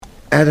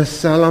At a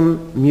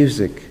solemn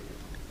music,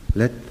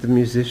 let the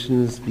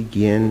musicians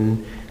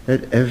begin.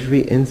 Let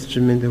every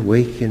instrument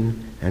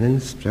awaken and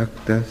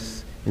instruct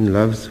us in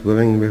love's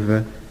willing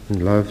river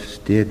and love's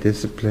dear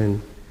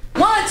discipline.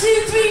 1,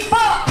 2, 3, 4.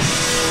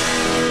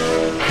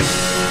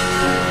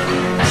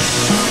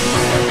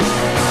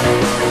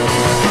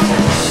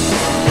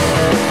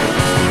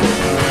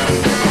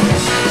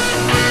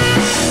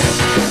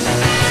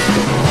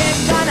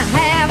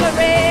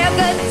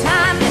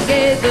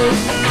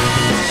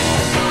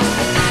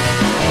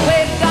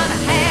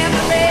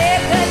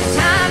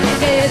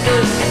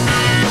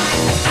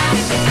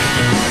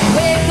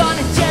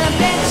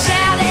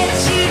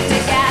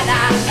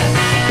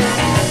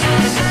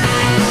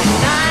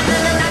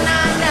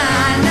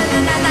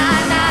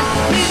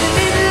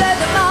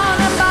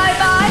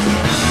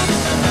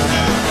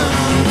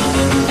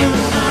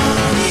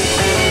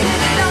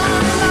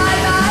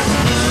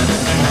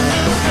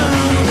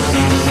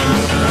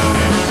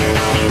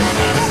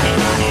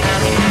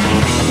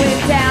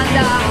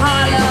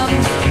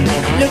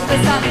 Look for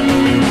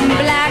something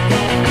black.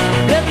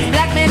 Well, this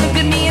black man looked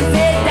at me and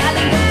said,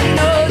 darling, don't you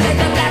know that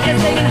the blackest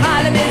thing in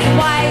Harlem is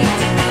white?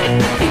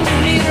 He took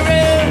me in a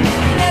room,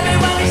 and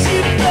everyone was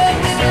shooting up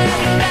with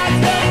black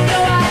stuff.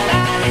 So I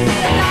tried to see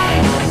the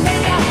light.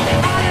 Take out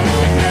Harlem,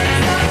 turn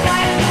some white. And the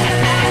blackest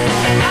thing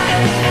in Harlem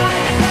is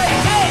white.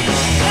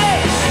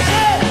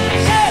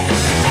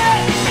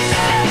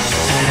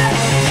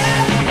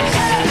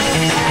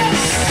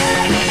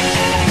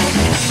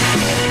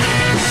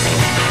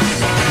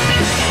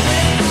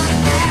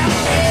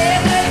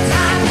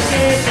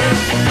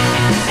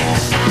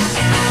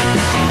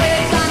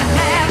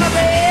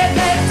 Hey,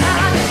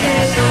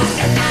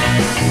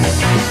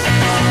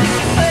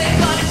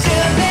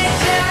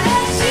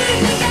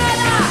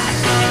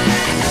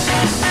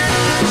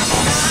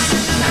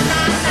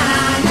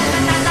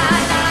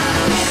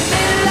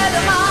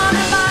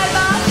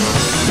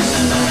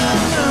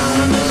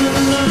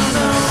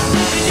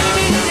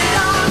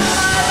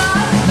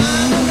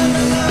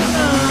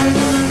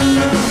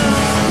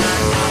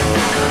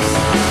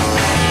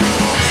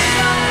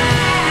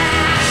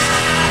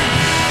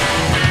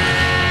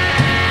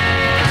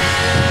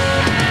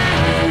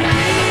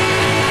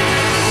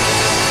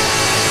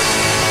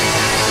 hey,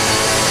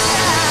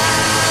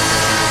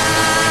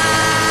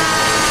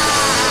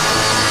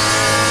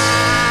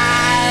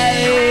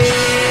 hey,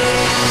 hey,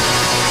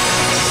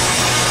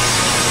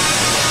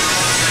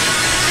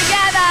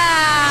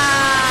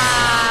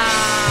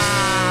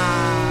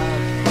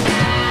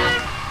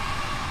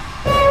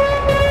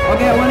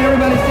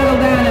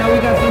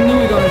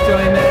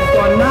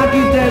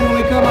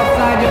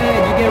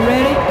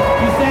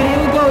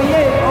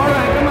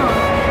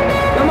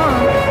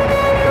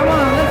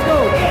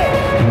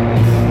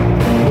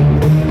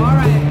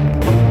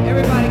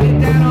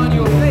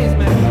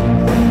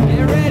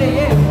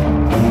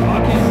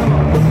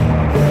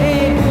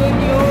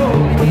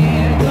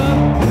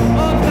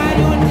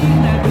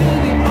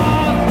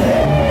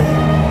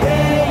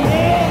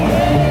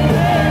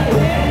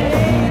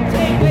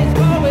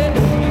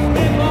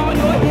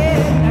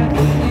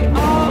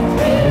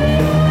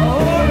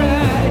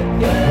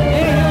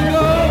 Here you go.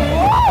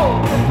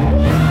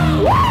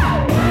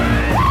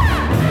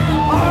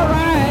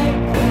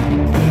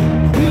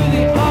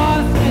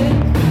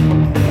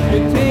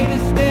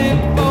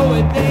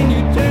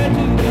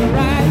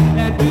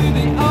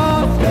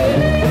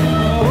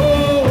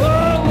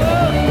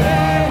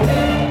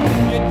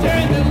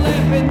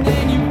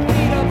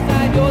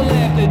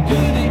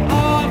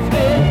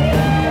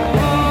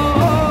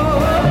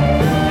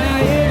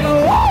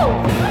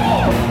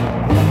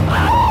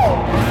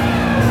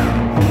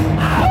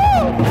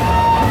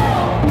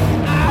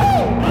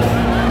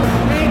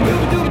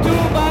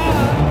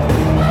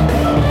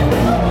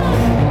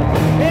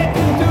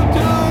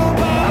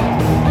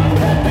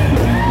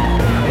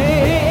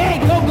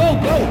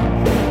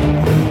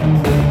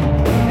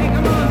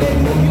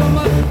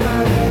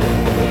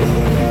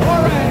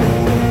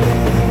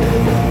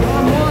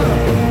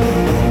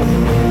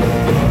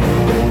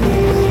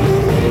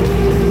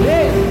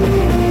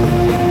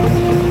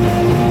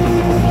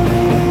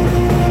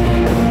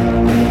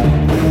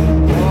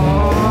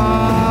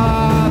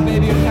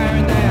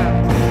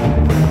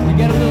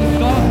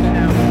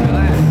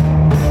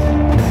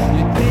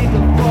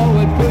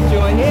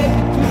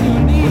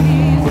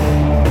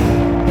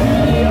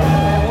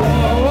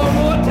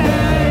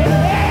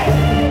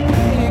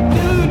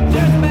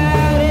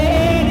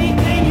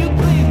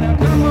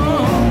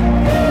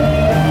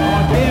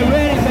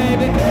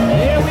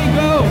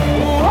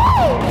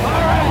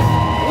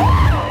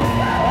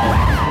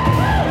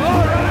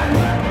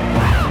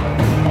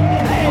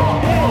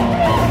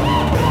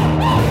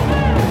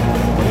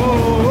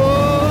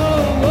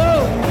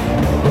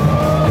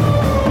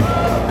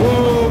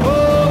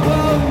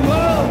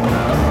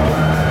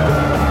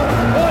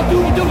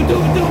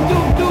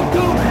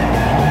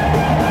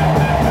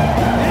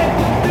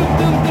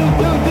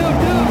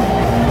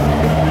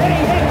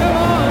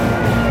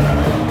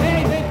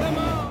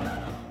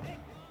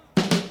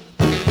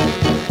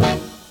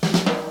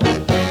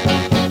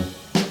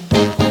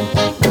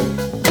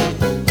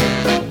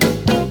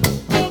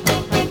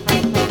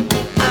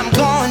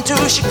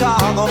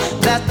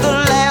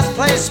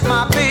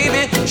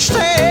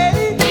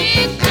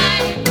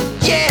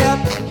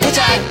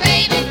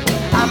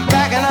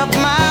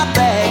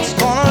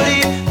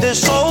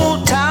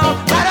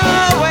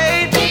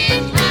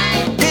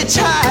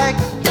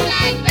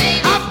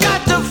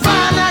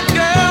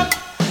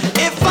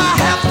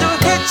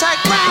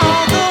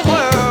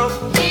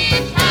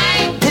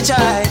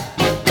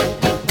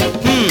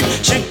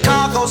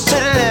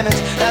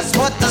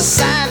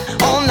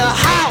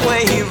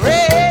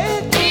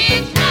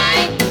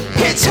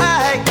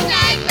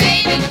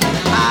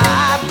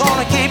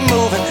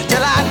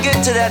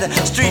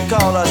 that street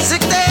called a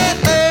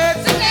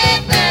 63rd.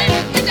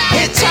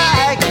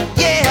 Hitchhike,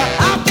 yeah,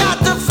 I've got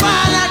to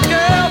find that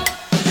girl.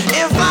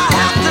 If I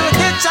have to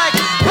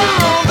hitchhike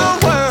round the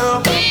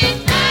world.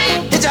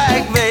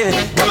 Hitchhike, baby,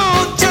 come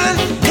on, children,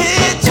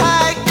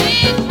 hitchhike.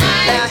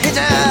 Now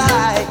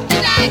hitchhike,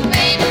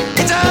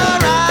 hitch a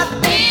ride,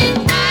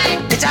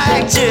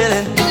 hitchhike,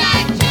 children.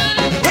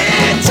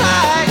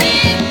 Hitchhike,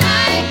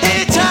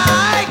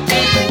 hitchhike,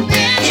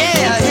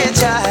 yeah,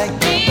 hitchhike,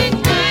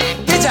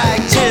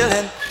 hitchhike,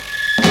 children.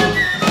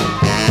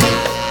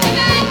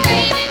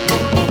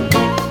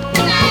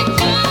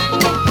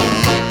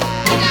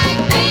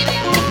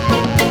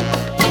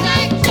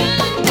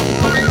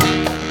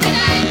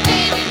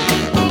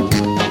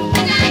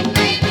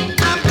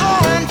 I'm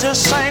going to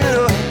St.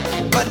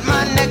 Louis, but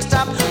my next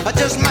stop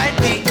just might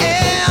be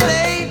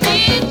L.A.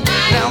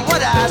 Now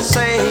what I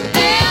say,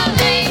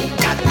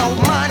 got no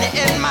money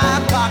in my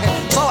pocket,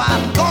 so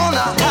I'm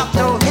gonna have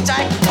to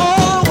hitchhike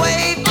all the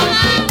way.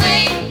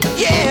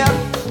 Yeah,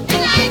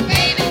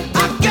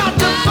 I've got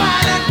to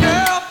find a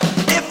girl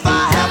if I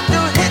have to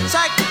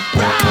hitchhike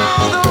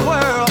round the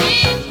world.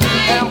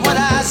 And what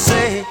I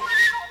say,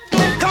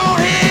 come on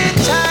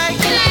hitchhike,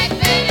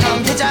 come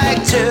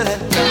hitchhike children.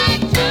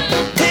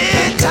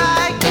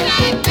 Hitchhike,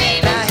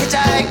 now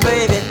hitchhike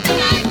baby.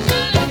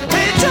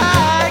 Hitchhike.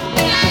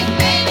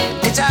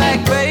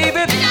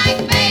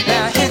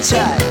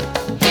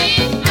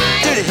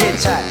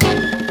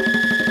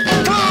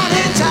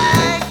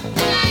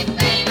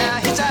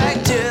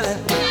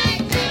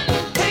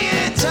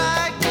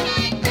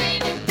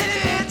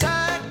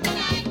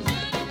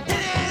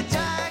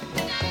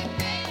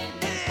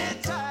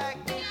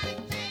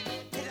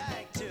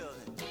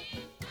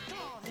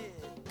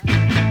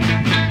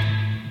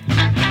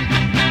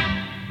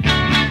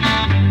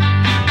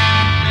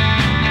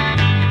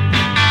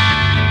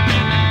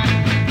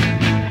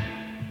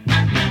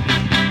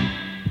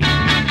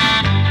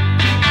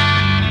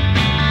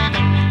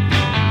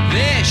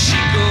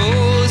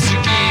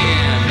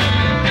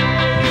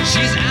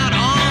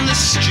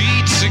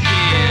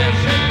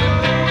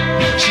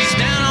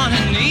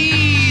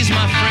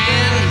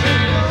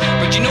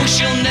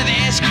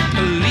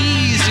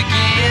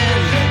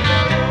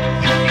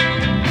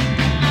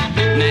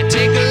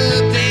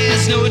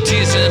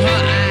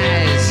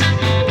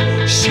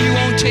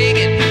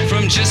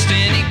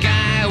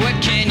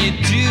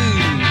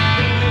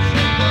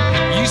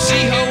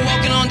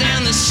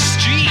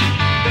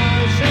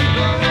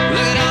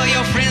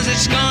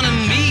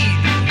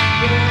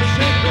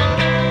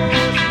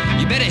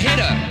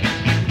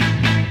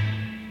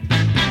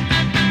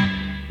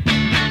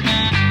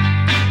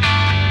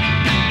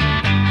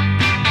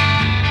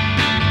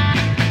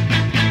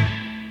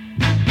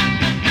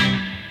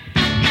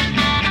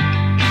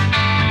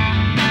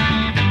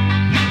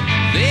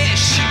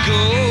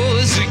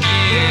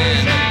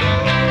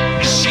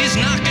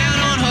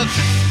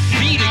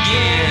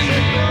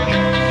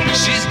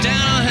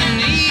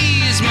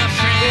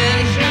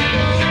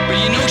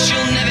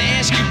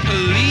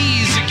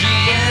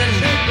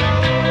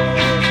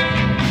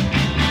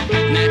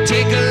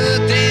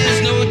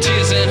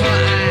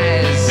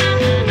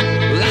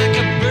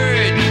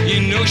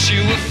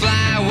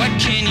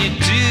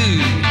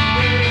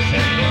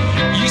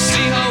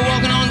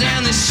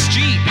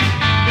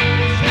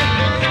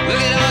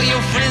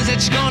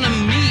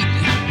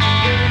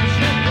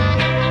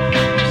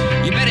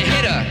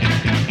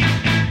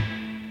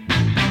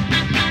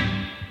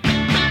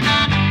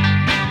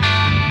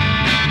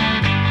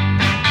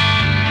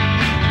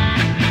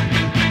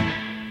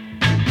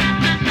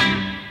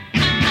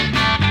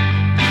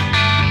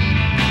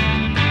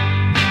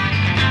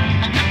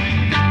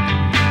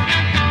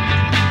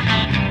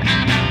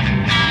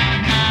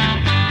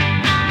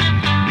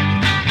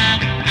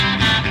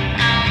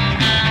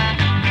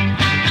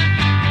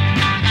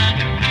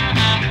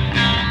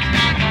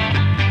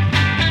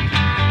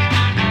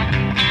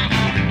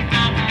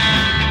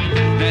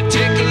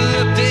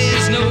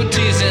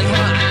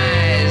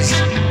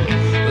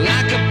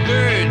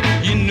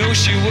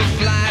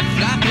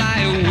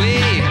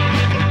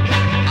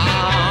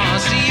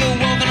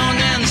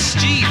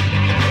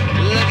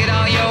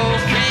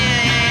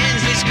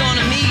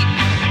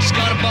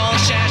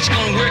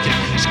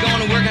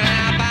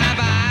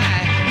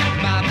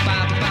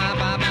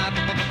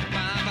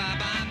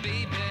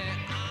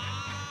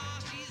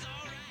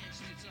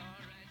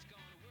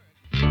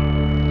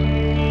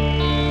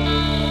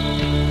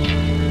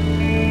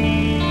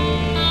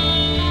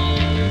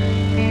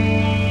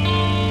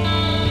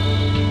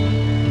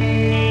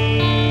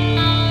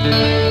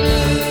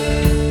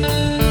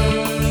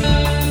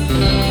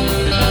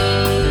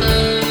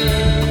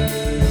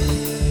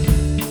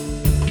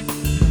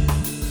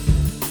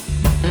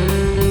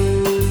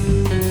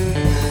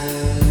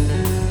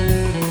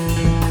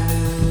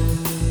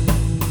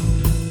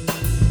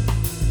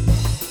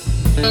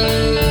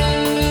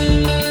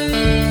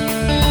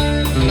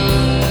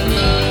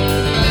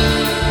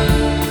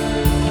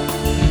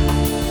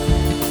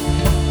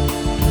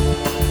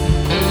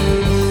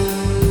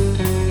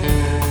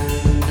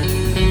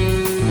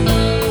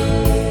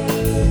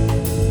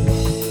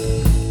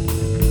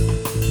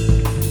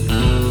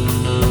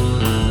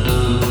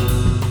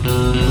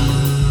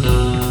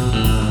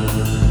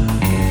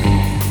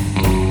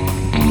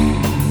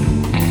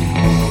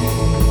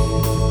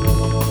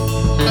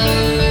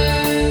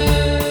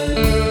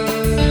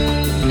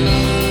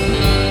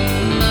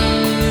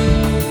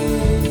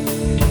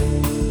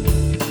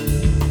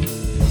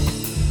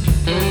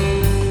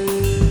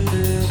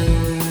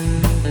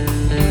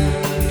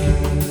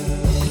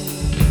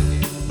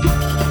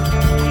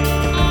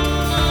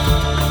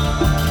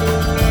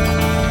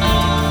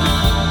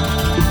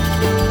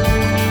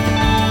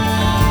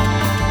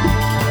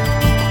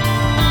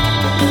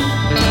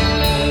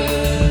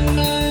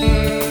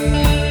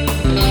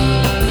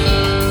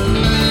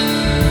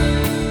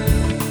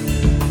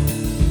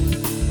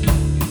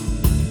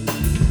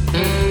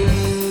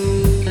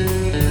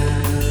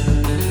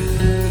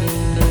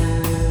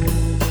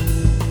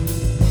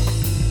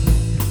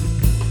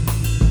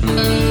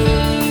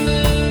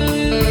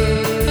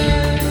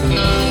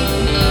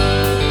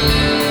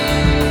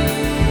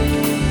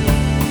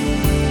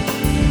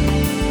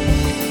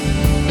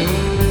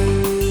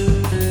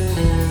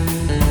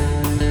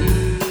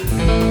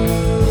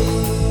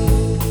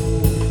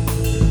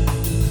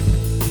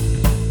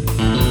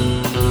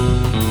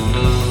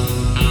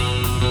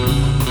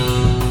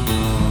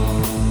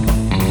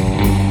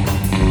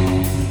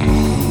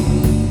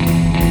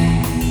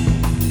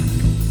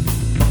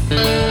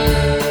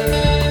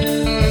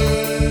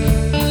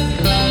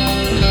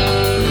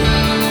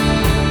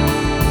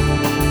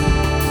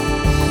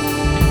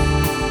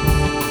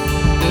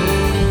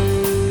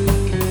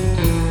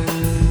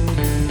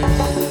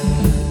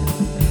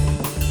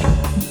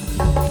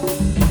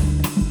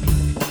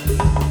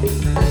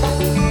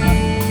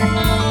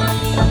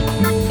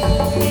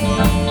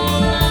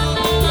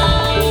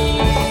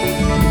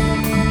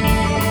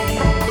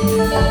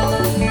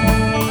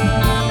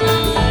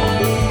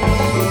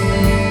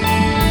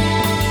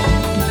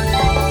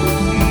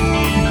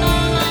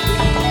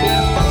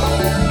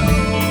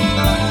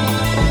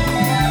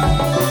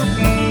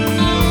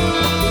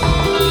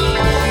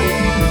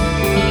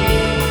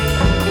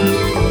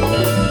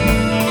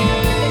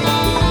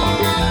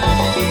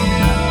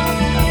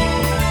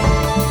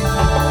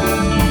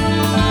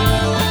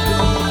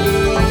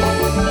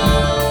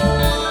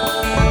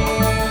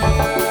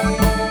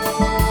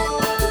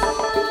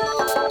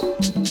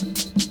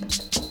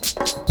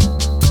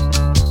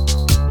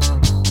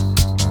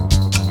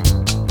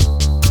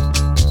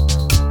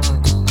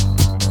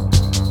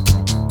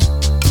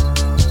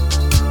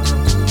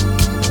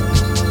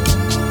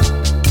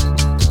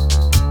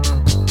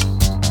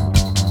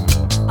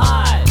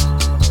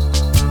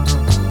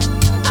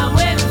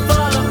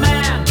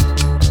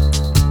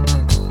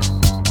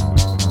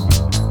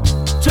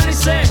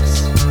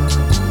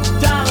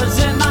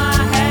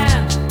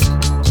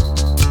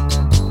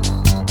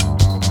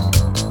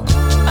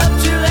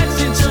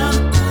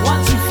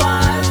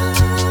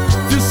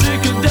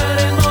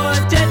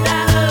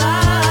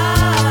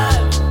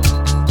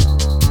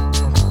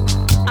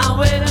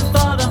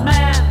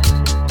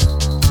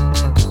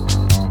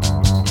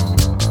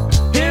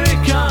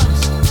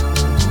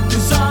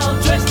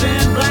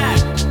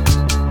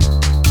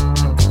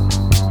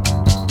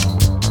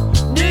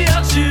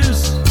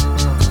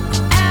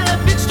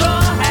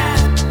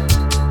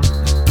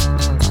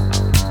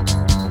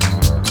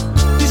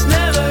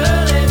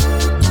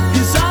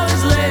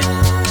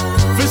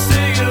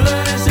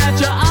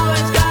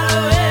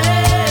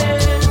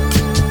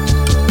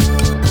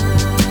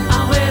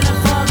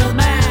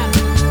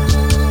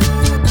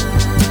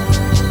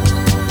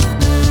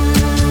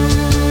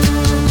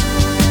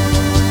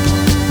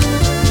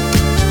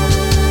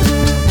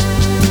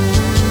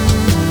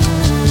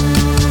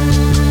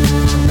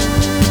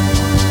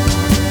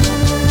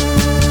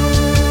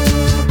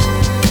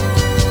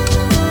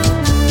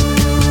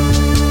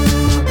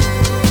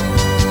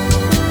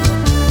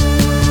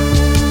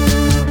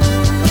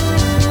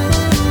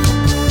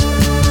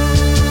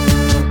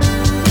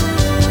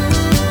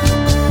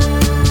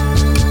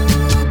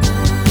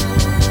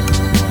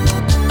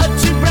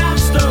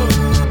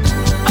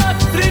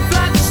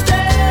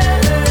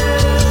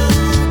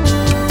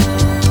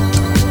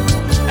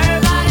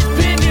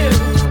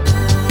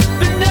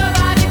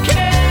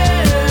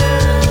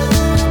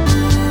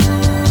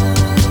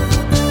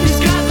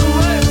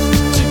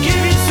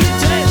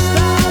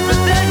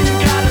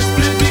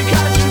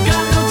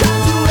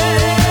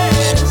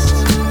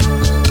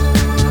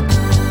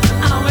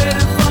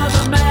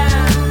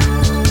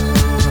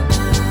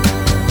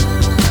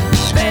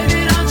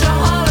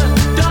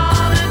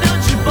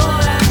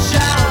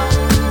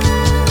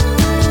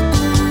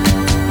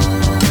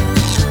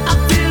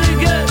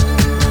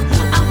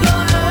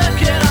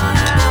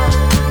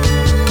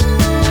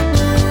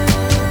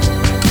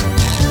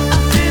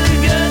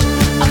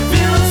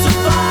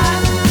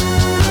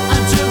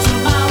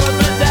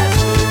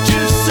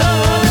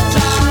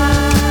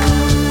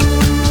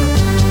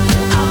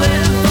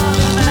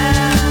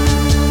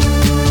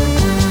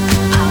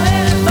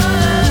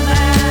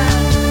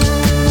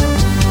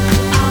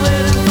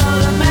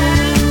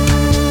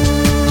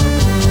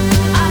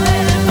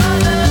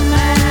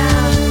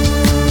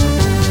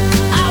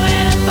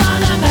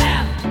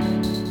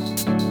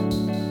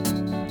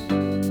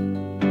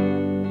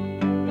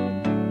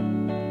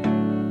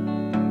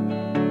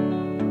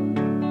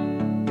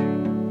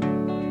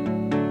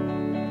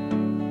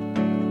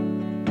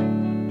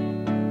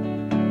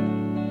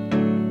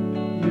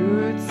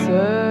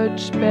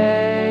 search,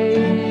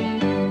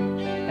 babe,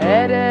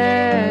 at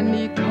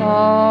any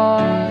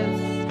cost.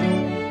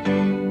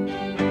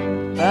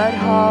 But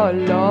how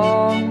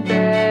long,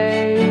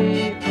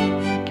 babe,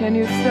 can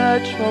you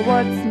search for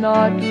what's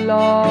not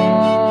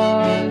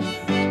lost?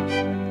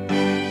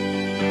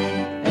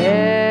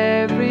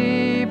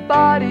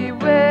 Everybody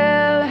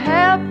will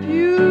help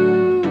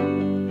you.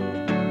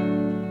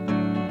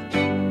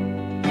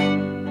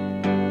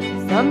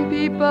 Some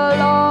people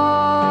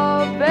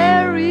are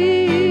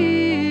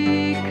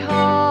very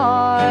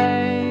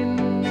kind,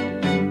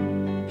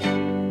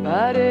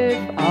 but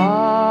if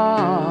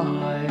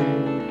I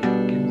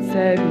can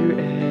save you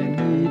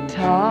any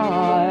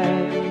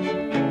time,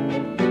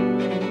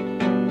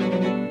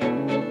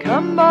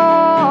 come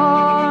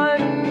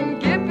on,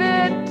 give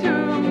it to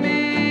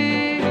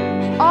me.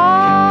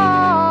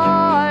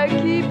 I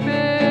keep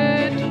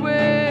it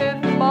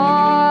with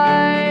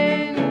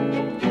mine.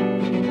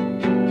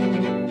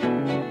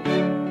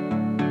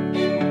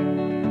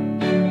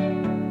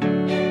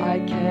 I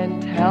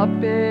can't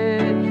help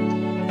it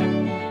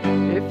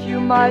if you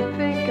might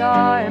think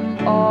I'm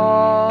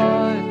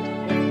odd.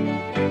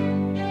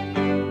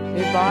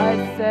 If I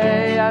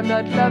say I'm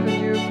not loving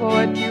you for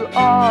what you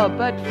are,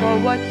 but for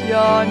what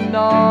you're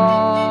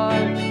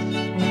not.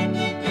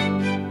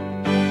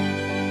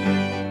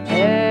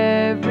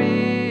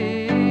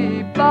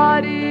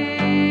 Everybody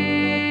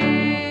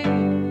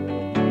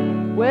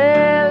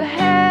will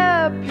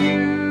help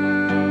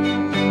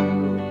you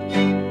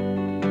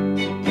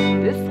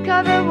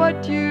discover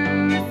what you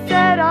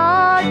set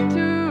out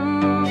to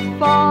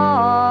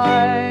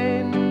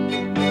find.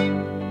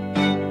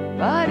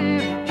 But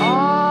if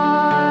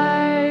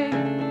I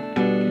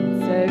can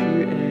save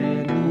you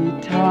any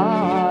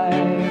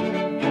time,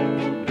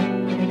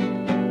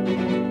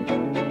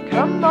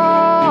 come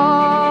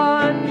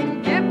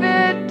on, give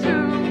it to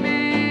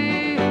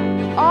me.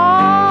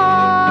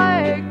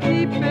 I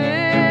keep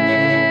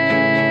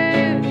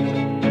it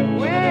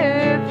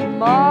with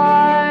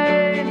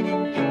mine.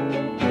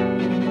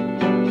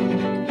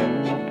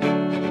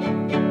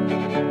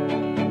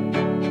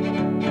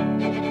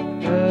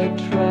 The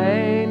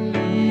train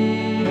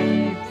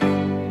leaves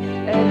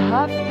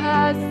at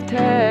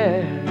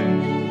 10:30,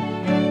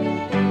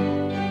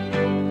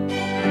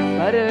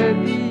 but I'll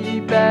be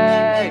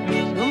back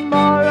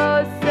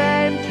tomorrow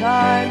same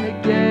time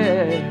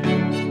again.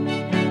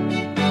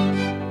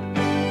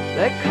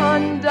 The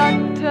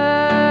conductor,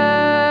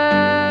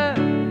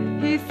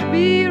 he's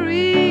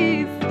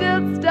weary,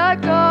 still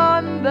stuck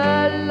on the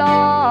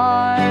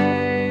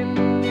line.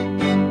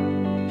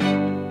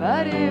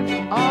 But if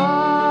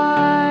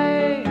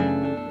I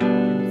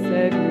can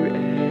save you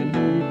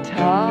any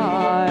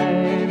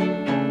time,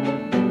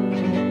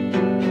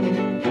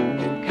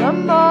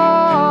 come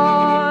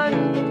on,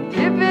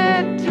 give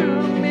it to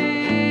me.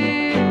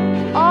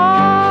 I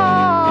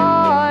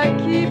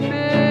keep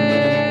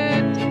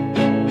it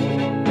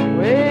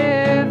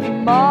with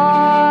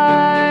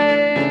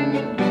mine.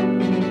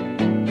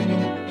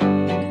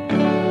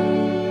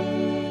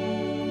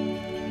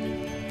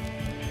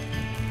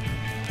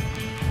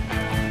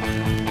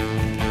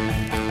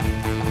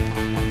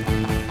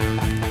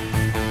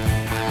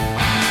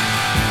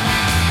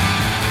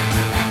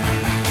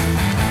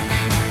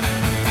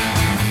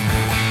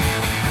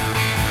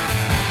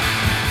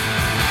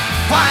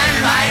 White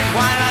light,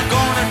 while I'm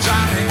gonna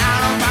drive me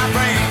out of my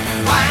brain.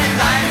 White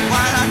light,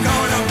 while I'm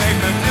gonna make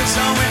me feel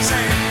so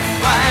insane.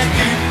 White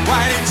heat,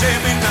 while it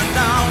take me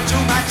down to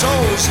my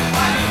toes.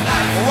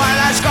 While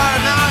I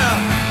scarred out of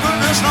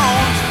goodness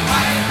knows.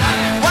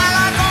 While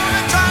I'm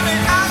gonna drive me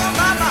out of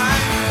my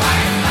mind.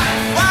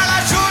 While I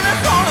should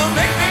have gonna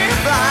make me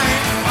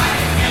blind.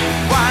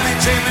 While it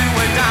take me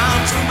way down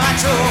to my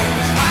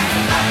toes.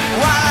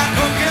 While I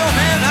could kill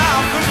me now,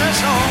 goodness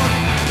knows.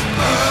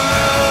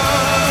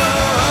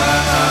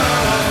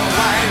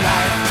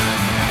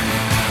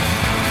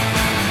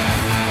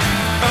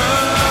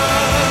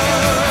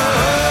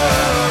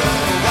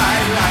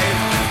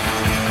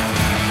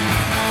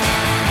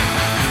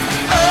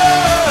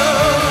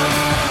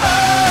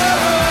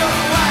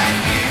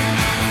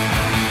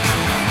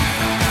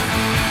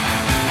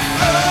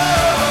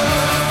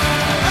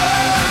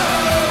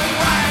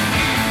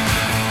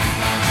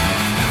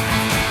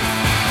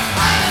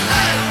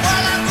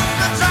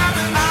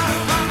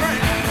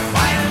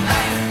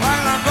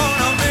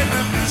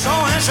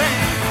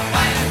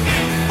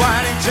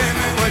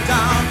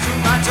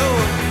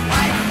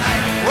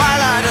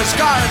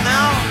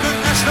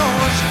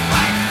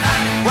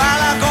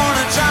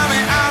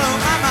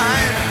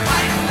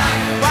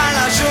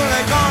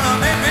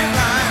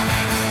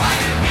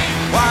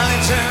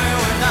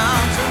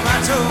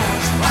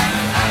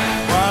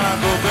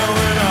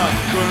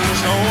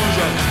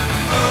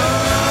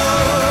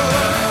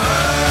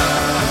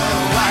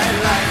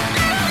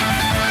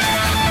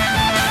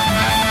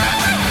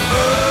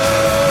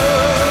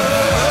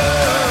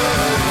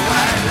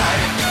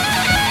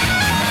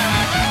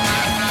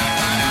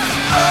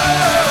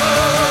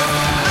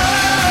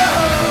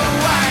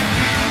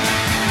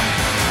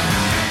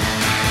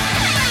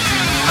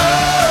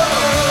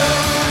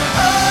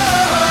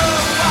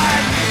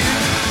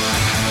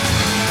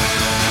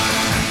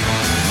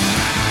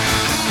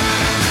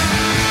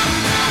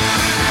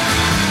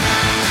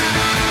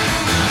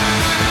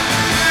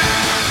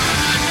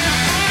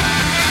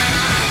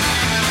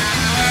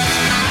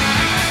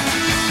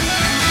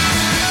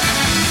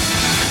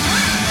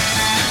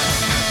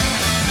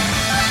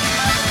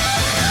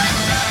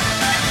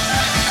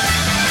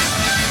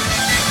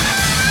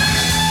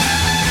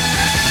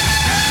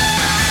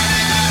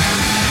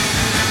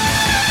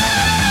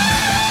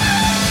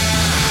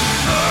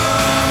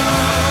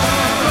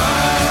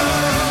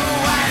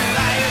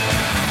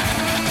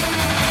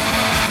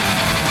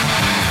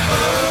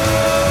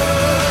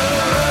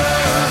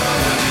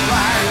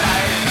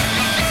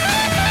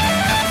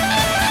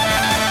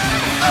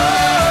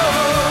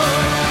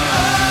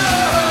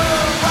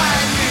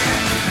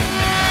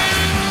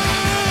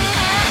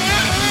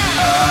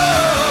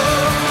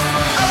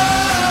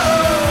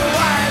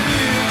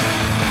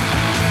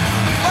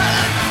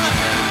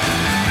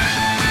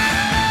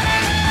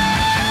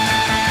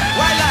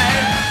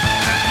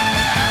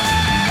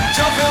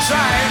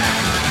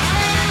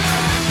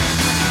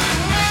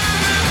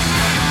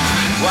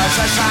 What's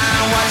a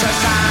sign, what's a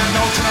sign,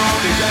 don't you know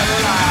the dead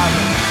alive?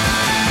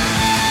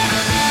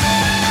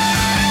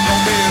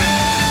 Don't be,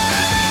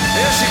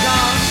 here she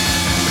comes.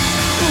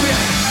 Ooh, yeah.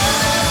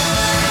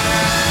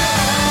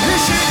 Here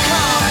she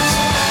comes.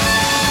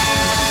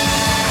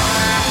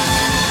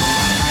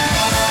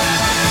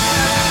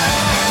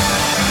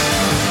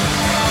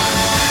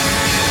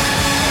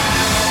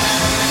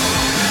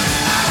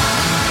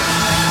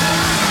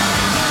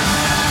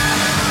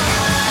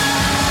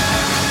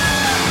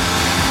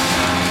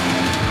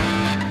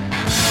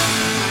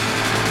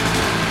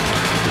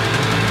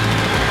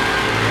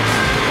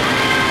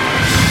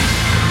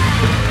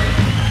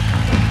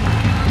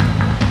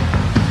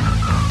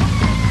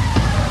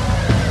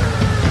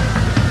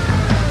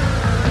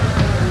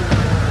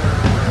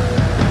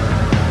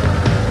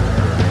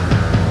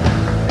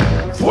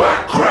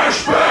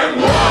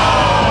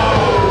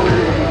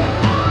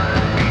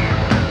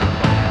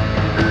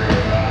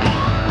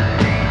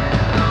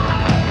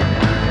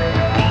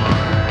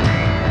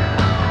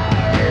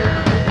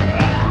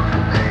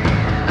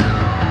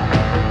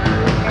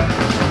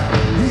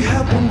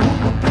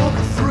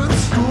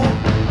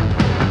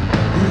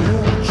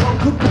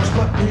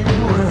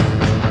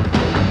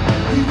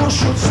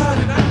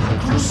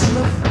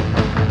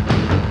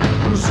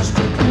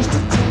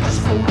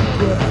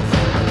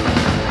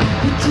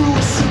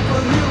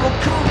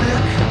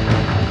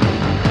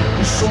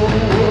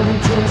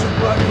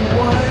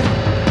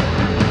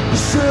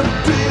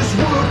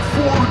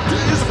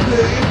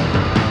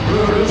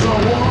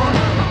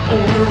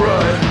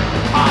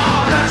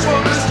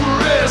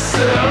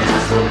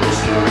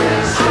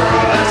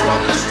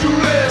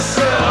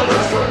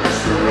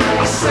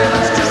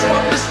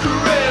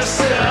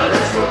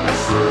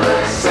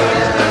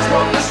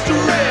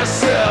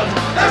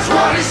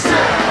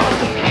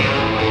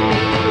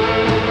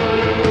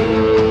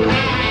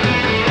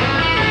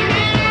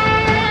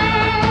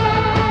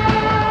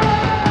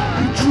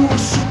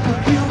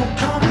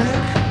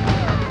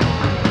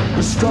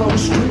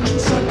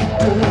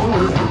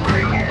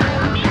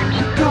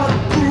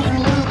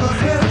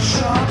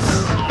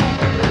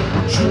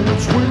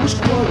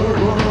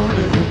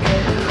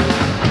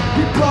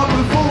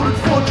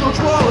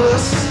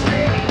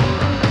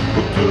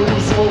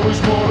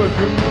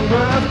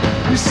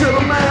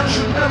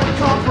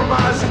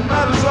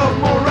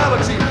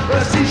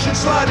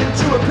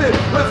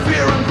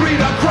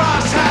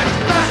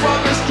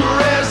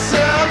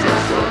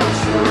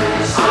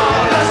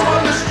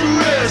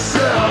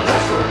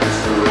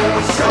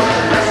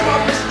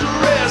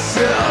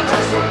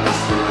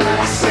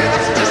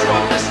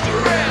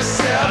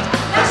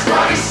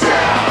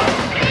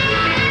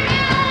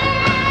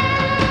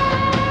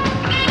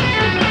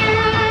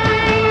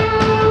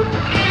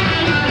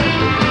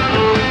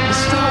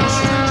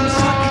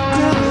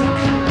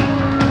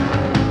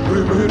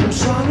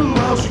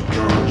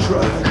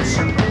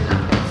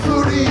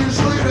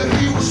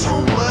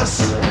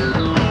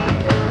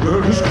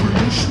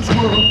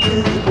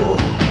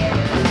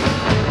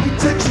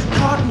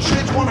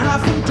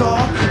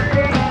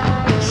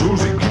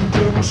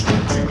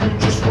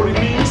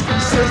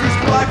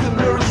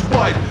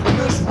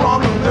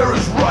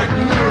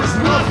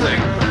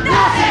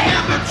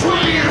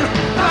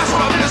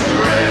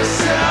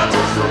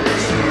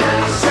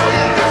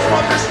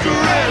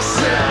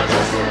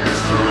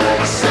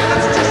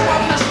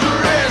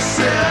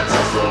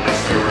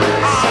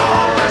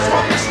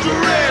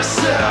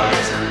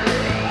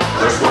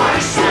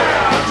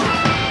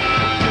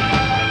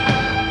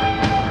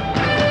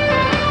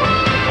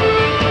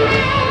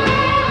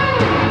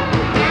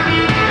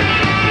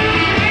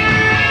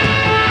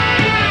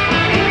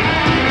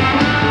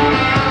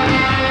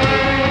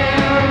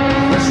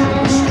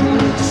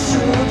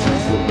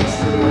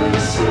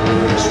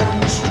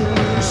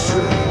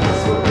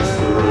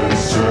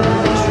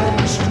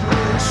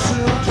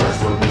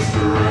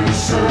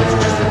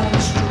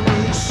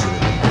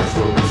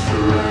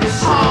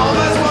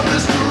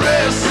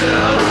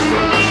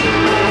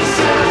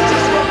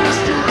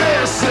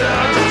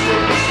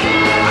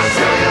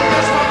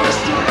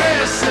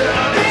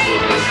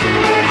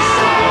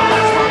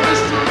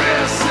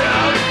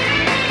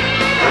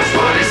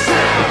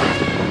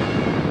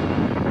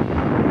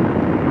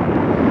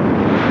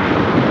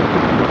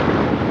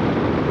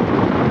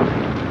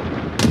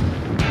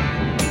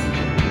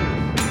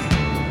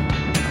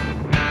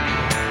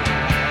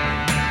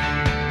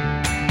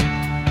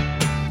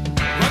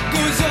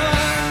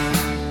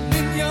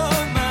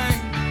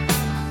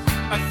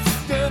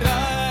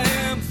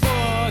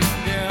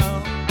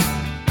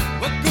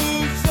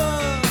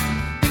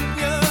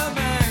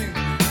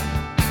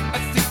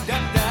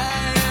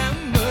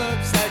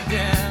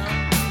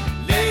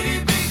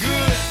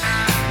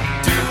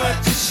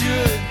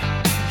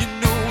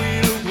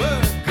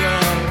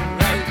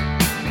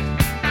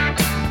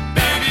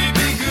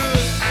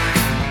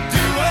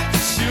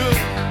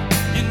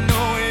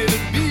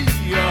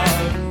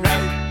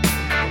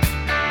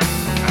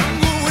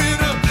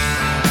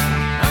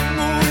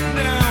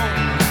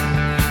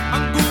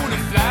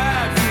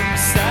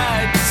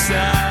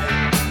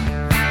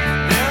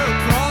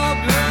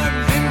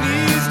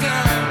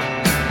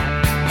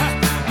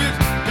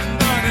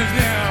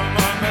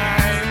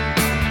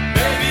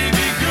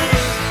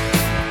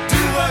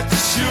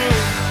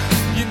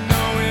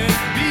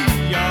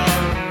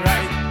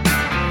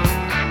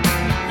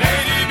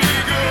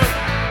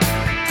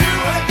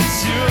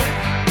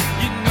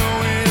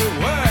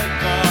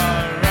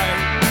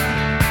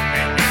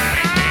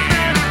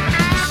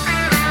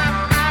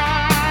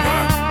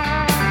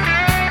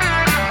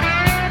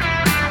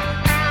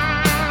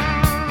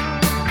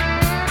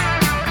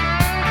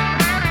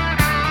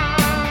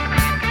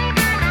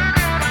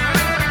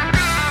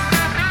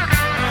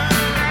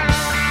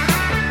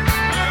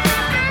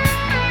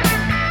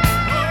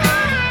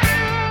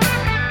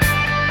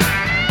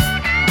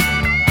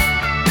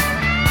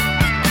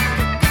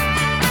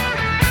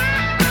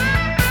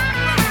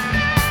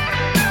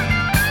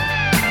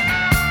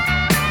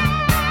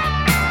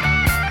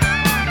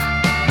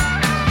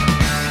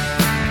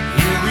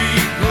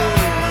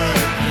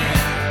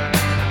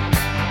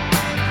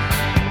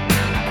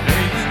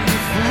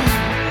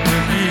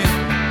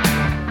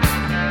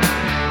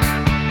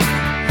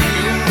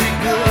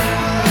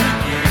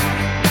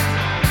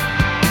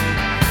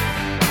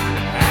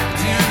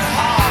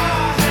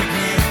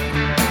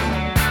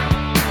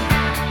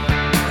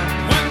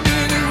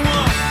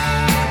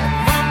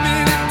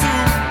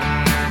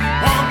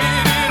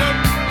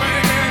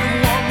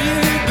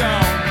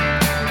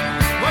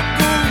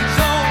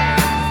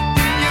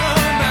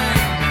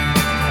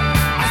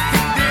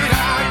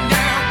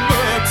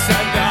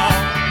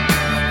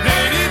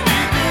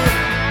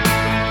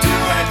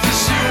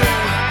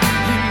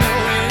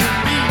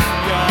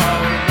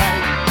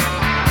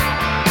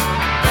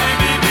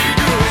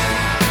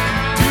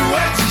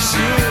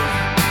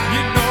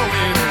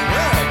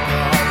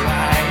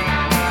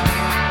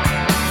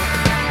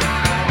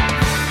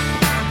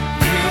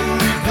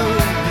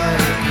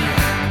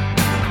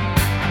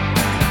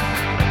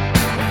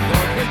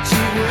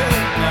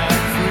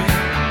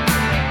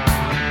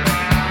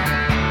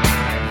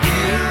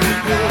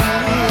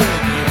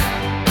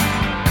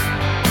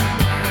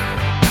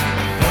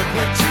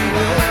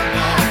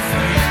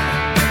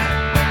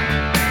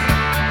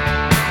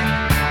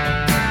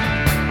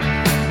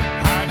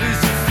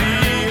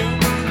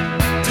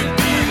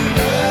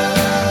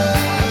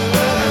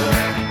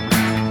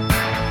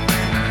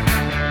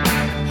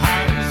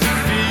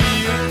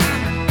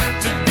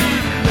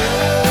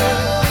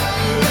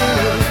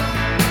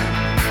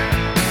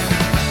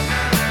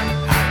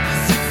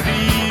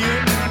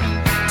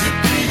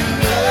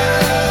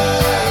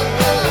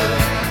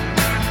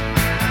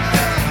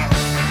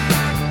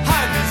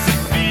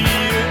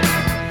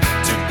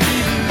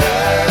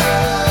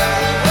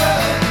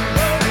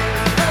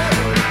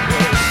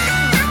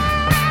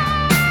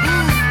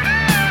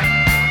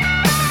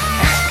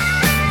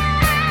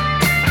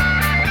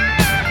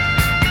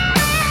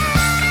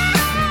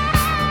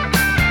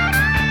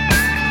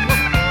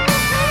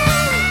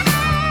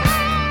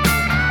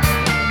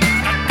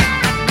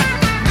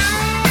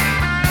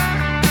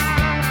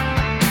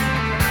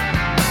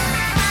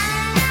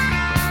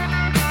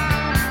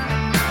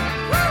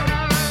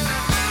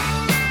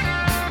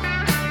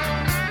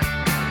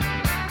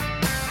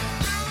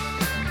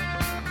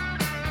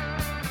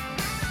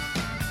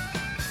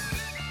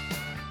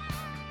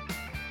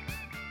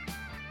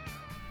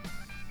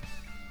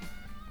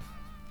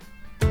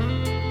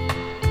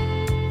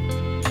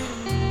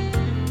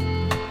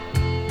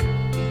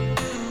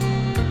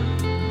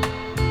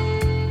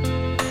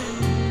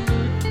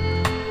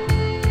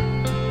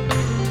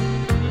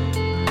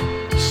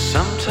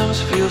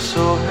 feel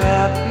so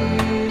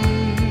happy.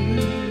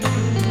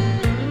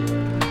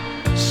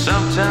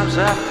 Sometimes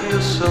I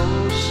feel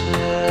so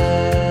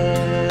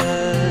sad.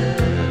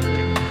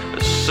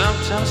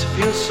 Sometimes I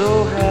feel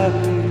so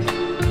happy.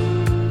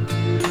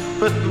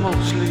 But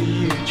mostly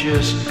you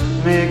just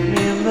make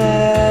me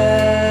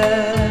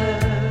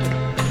mad.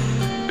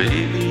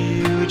 Baby,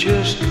 you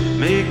just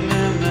make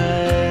me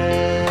mad.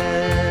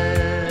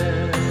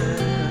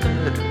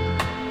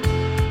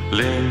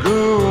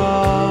 Linger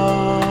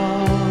on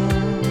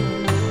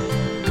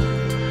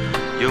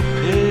your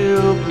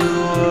pale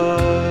blue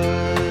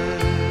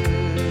eyes.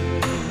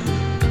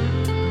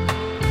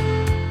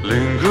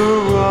 Linger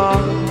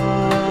on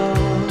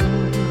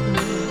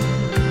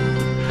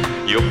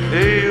your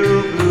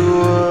pale blue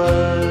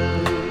eyes.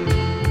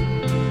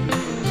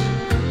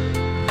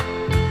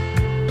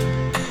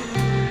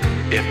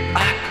 If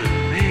I could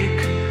make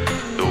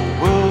the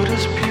world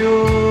as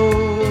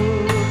pure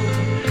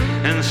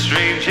and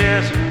strange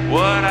as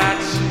what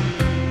I'd see,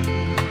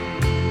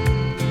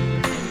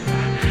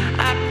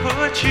 I'd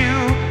put you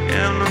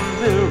in the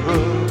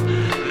mirror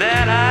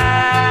that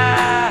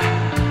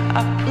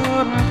I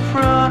put in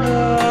front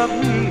of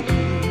me.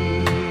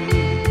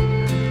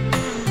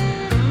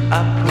 I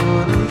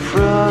put in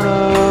front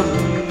of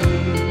me.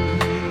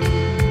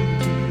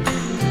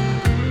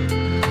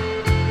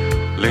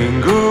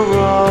 Linger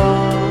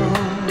on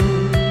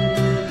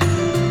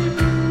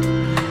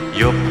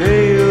your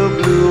pale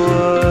blue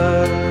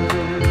eyes.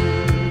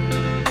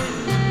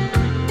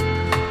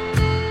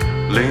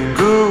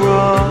 Linger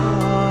on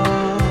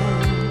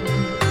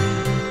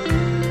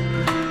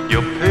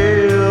your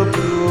pale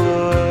blue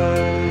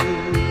eyes.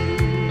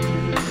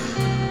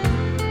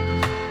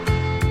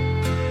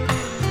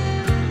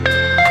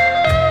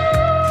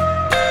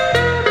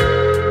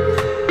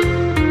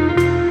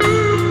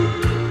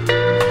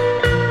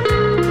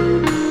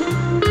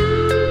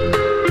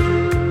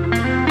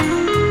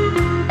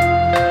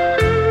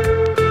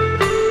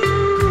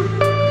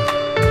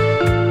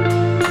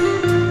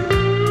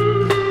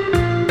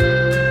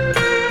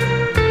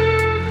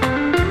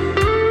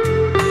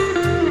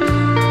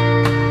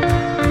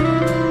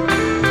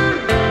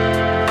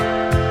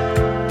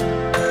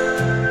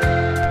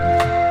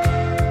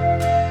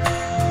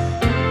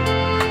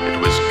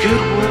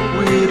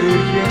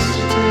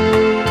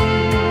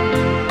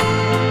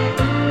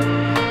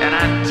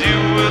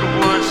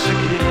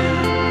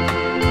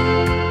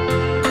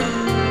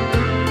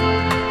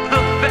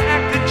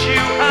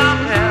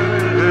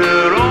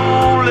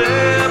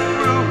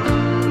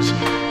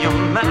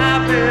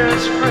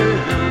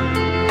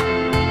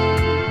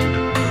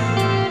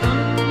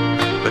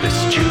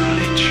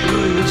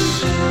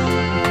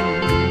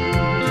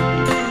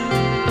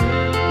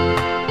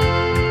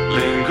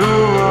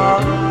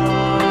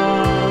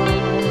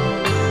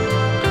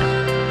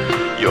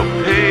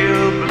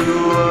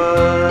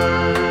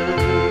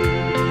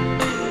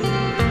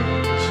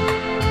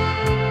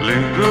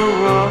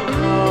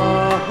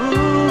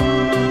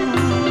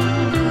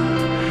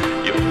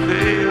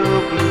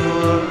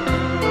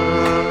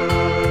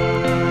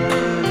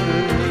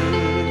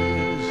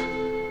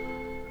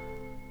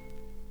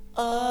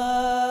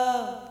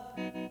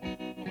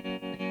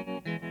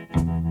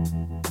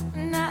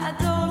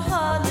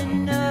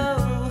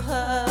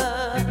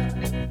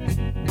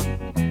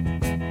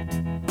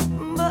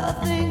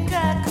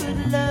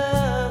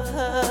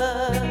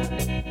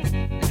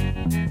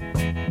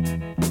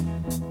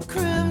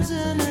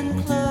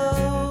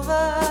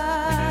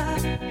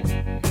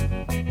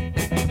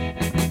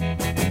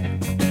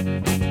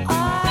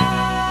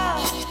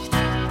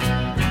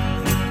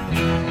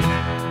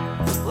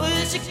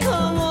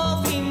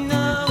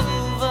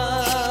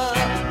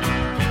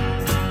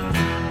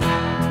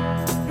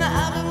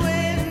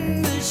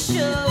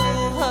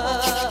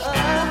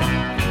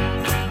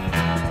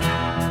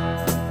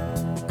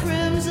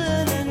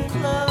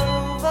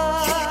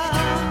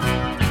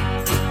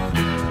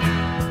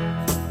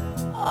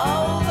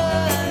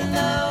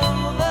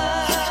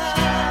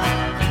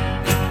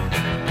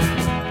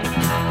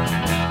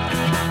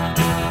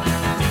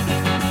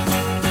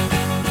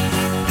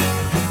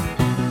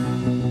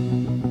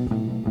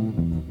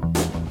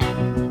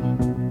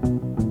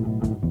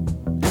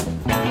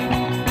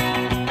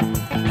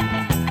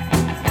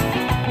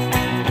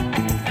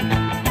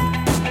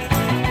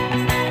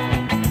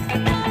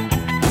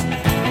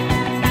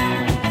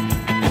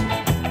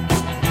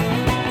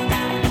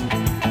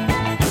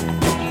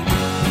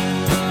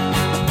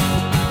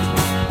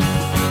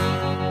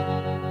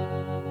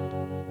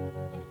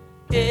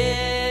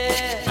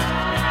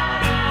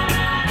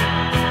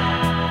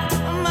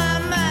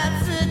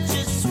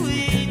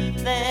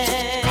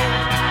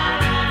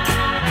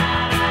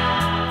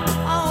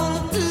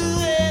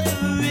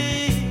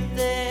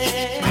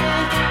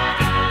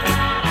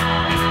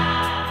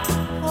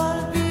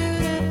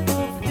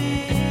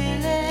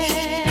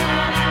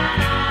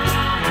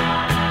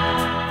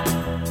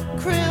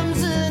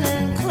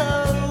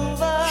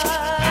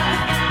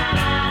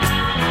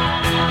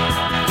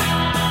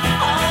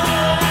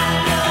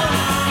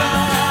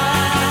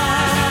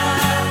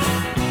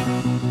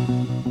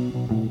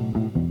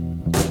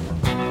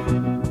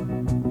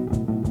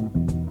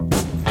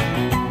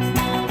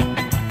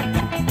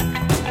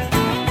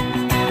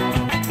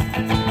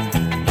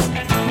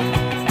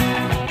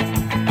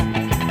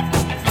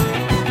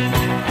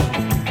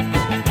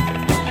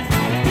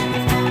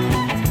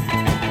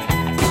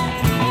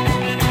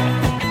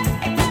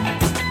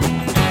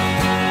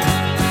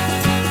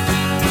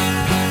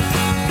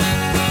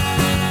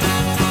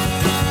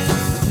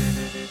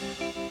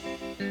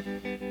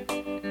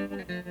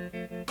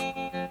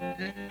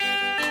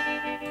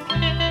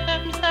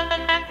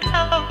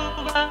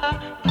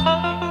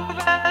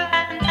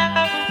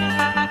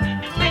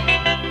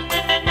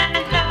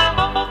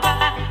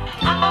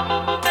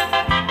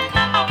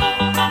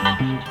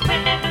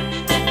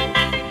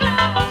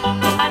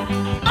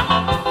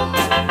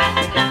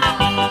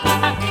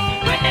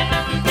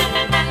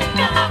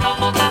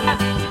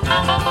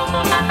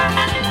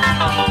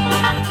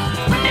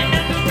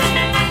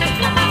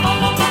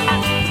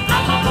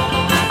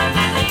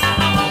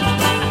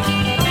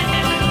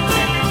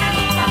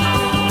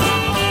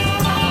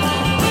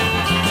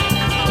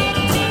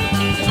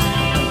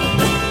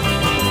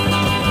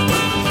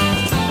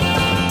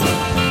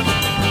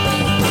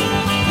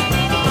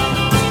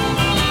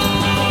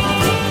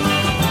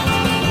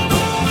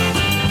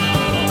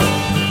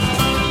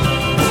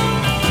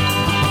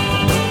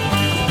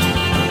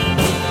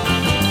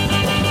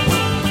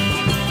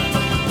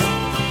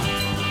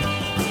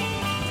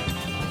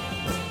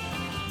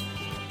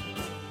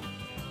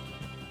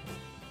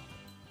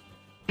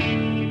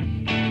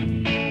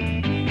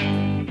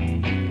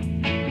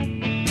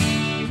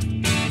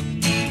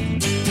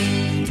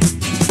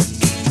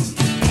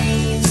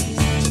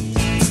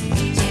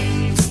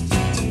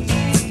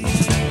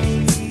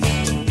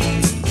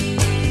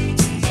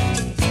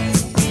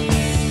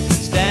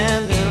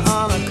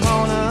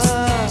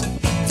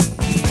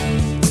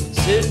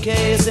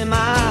 in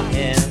my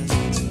hand.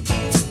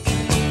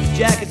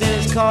 Jack is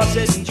in his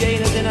corset and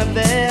Jane is in her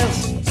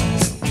vest.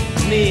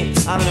 Me,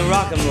 I'm in a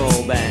rock and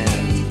roll band.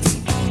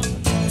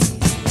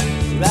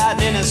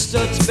 Riding in a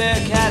Stutz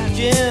Bearcat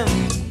Jim.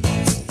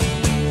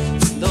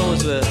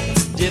 Those were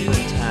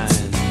different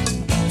times.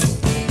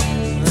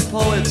 The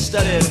poets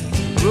studied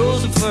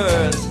rules of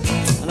first,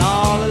 and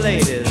all the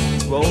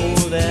ladies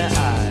rolled their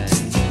eyes.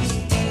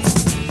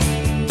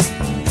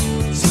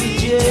 Sweet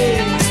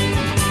Jane,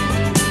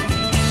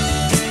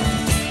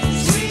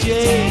 Sweet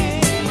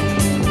Jane,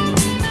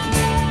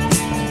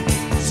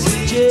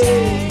 Sweet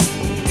Jane.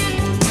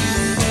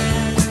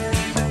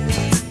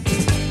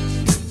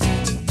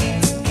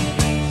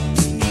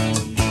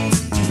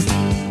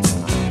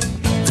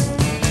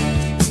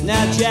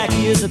 Now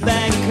Jackie is a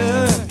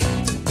banker,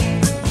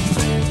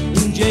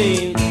 and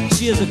Jane,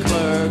 she is a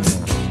clerk.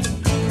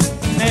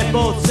 They're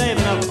both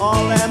saving up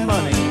all that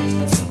money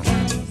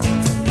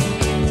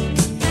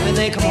when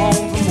they come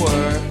home from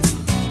work.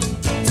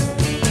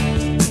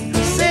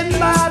 Sitting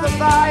by the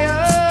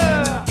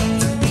fire,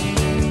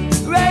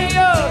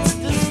 radio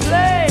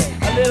display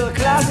a little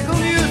classical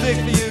music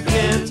for you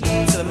kids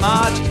to the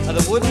march of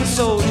the wooden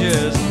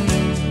soldiers,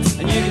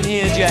 and you can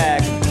hear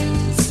Jack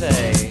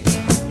say,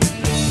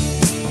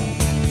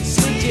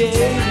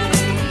 Jane,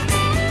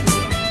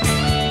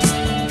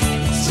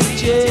 Sweet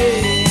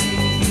Jane,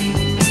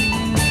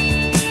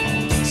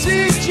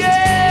 Sweet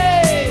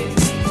Jane.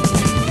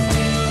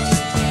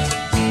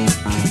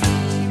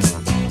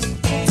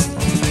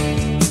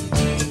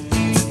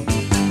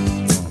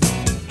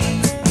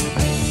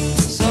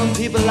 Some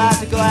people like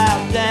to go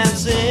out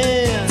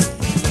dancing,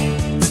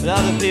 but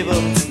other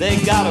people, they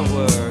gotta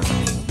work.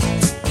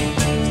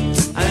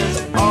 And there's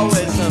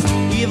always some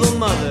evil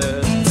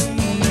mothers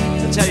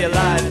that tell you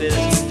life is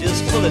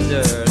just full of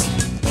dirt,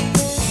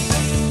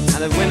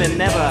 and that women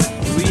never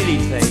really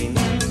faint,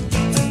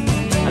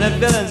 and that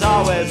villains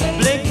always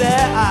blink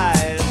their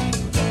eyes.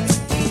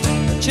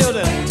 The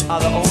children are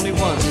the only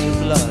ones who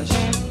blush,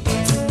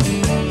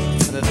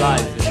 and that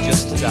life is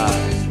just to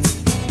die.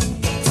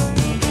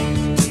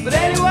 But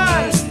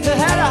anyone who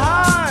had a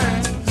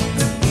heart,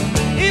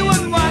 he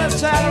wouldn't want to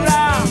turn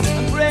around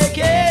and break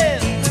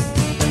it.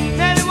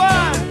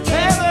 Anyone who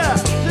ever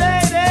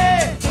played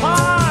it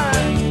hard,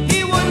 he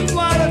wouldn't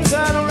want to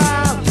turn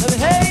around and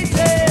hate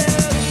it.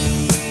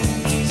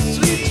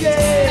 Sweet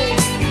Jane,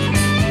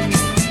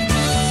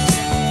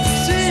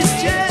 Sweet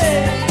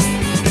Jane,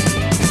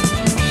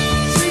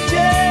 Sweet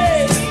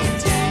Jane,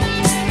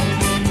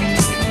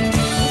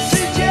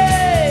 Sweet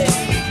Jane,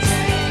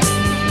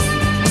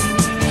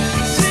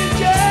 Sweet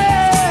Jane, Sweet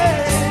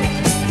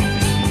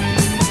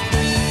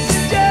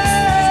Jane,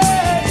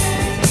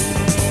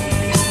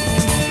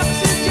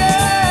 Sweet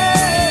Jane,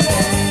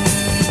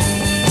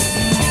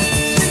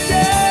 Sweet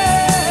Jane,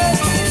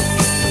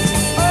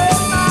 oh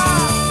my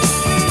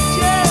Sweet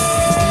Jane.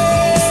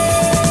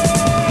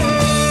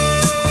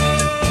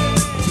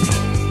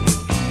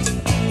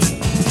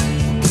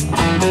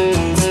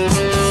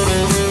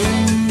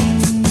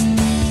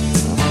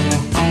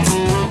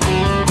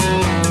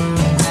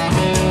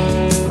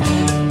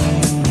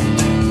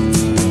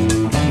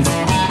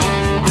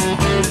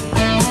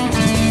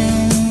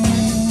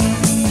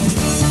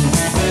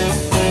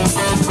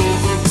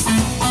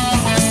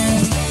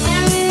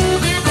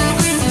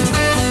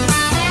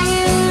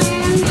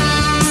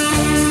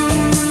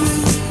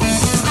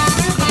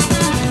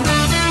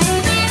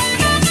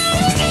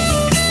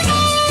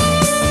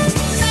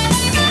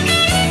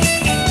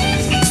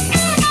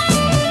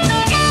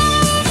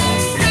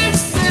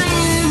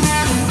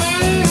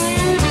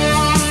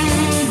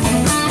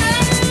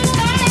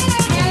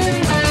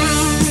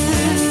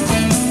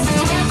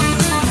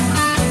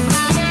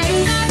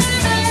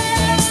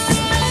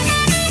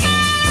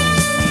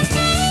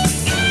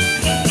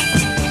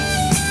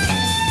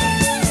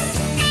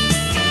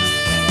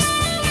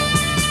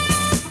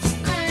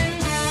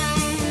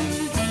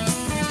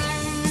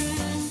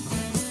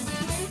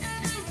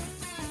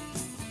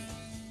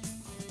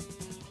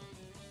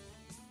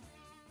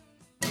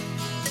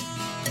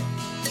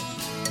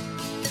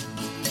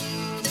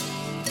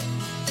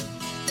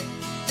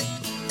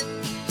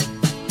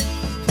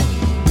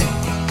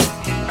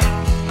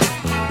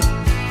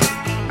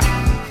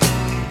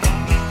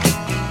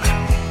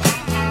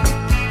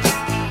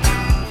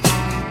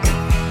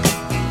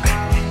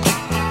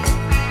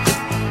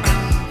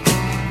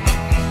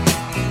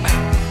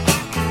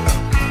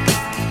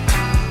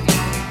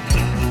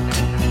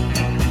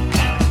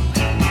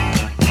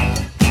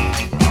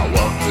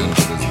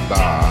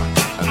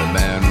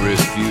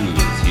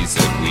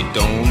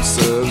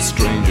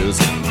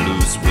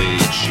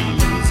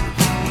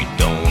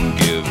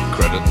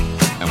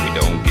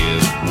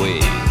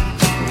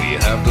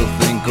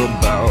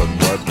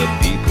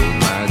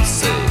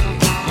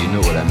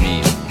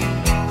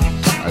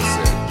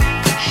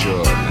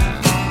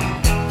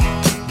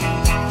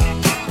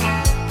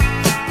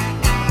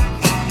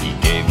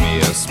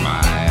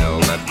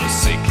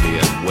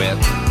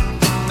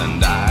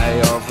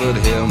 offered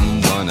him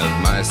one of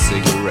my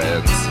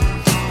cigarettes.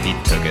 He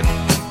took it,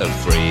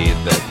 afraid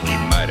that he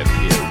might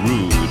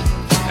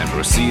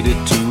proceeded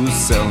to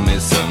sell me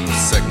some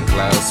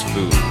second-class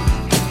food.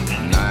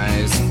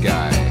 Nice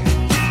guy,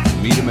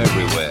 meet him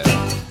everywhere.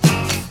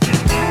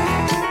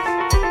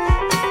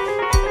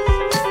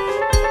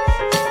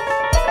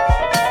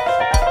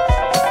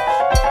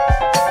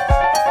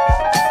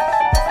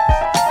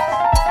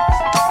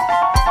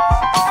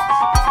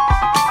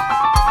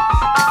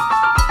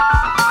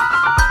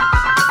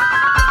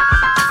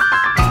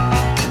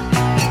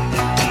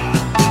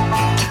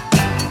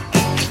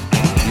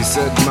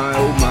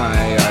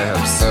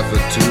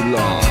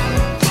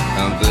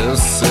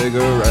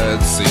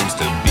 Cigarette seems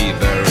to be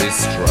very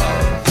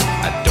strong.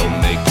 I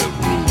don't make the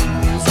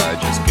rules, I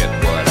just get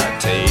what I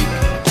take.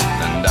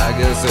 And I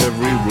guess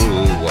every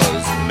rule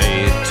was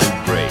made to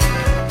break.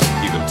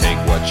 You can take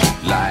what you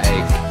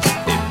like,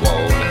 it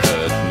won't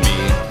hurt me,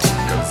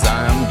 'cause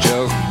I'm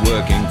just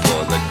working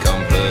for the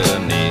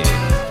company.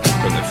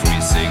 From the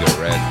free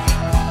cigarette,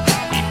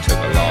 he took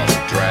a long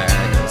drag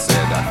and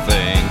said, I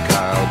think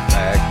I'll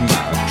pack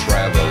my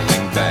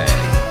traveling bag.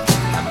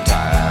 I'm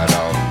tired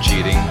of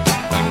cheating,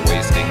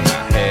 wasting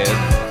my head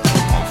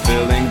on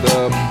filling the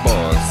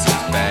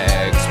boss's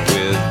bags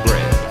with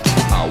bread.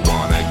 I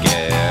wanna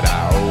get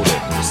out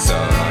in the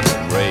sun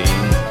and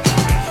rain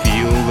and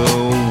feel the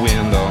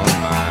wind on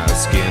my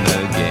skin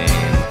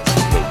again.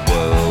 The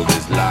world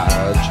is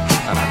large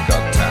and I've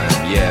got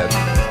time yet.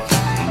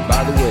 And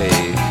by the way,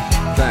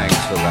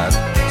 thanks for that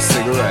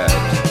cigarette.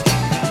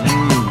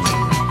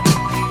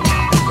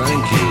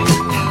 Thank you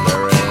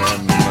very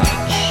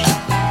much.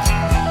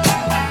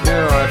 You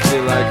know, I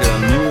feel like a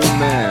new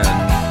man.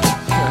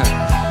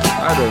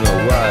 I don't know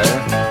why.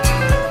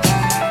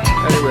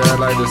 Anyway, I'd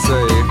like to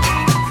say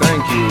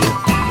thank you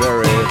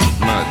very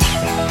much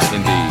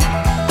indeed.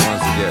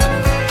 Once again,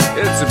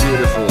 it's a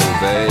beautiful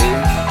day.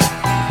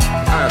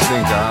 I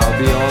think I'll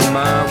be on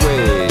my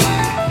way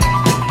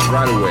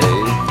right away.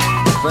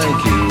 Thank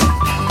you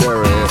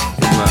very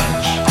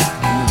much.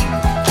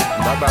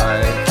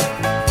 Bye-bye.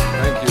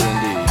 Thank you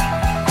indeed.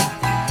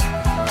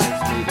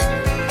 Nice meeting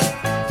you.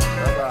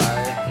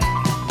 Bye-bye.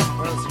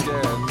 Once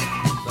again,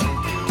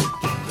 thank you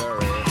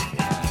very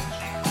much.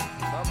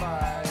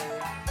 Bye-bye.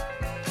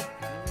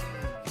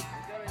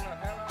 I'm getting the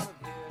hell out of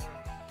here.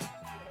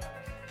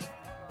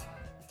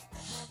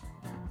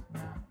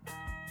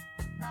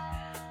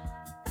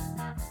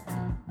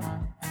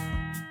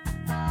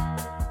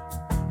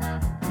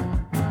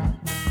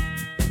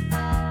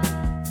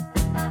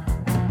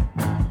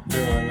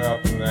 Doing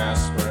up an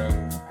aspirin.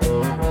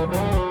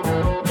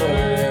 Put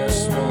it in a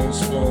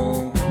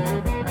spoon.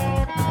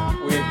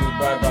 Weekly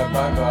bye.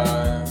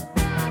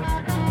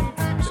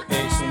 To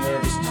aches and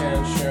nervous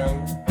tension.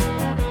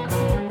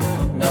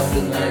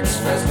 Nothing acts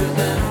faster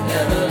than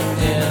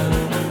Anadim,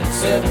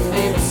 except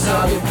maybe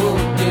soluble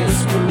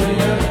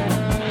disparate.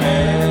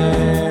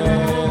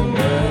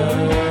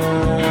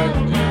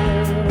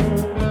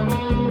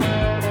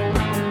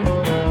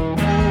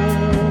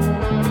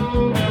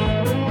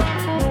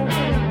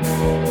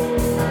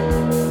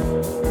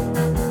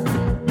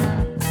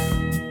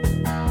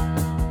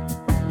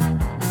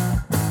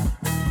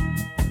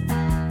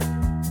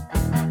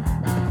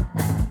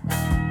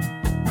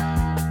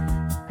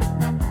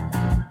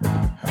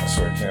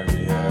 Housework can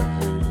be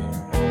heavy.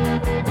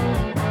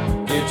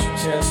 Get you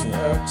tense and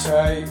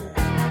uptight.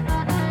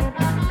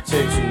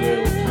 Take 2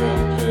 little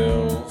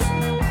pills.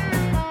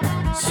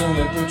 Soon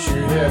they put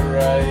your head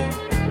right.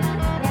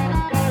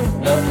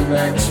 Nothing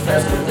acts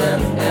faster than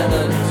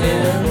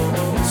Anadim,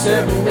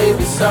 except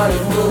maybe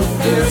soluble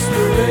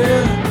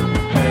disparate.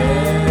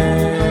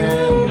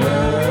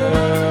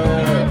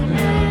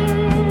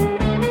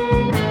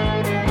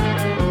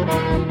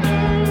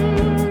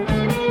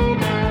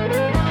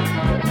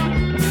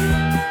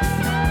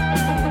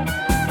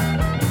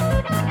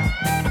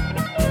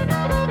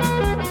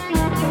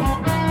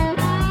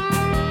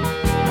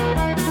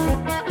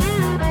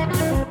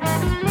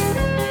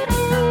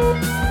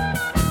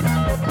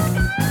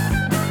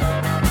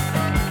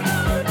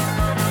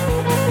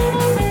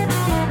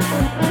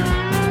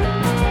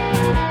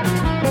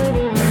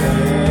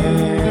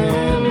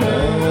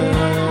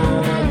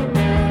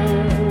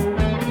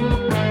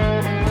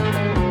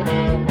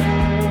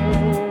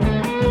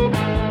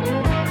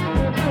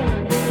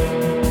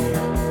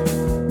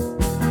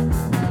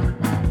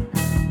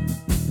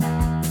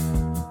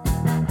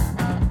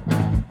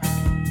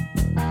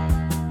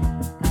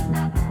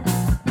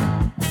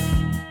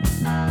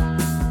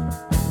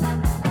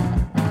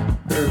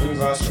 Urban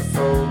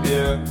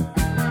claustrophobia,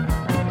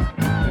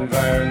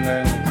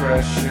 environmental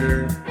pressure.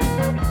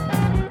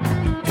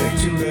 Take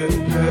 2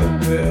 little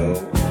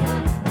pills,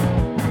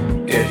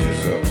 get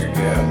yourself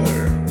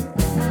together.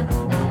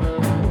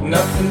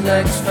 Nothing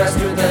acts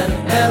faster than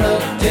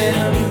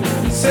Anadim,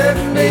 except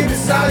maybe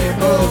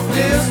soluble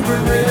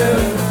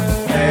disparate.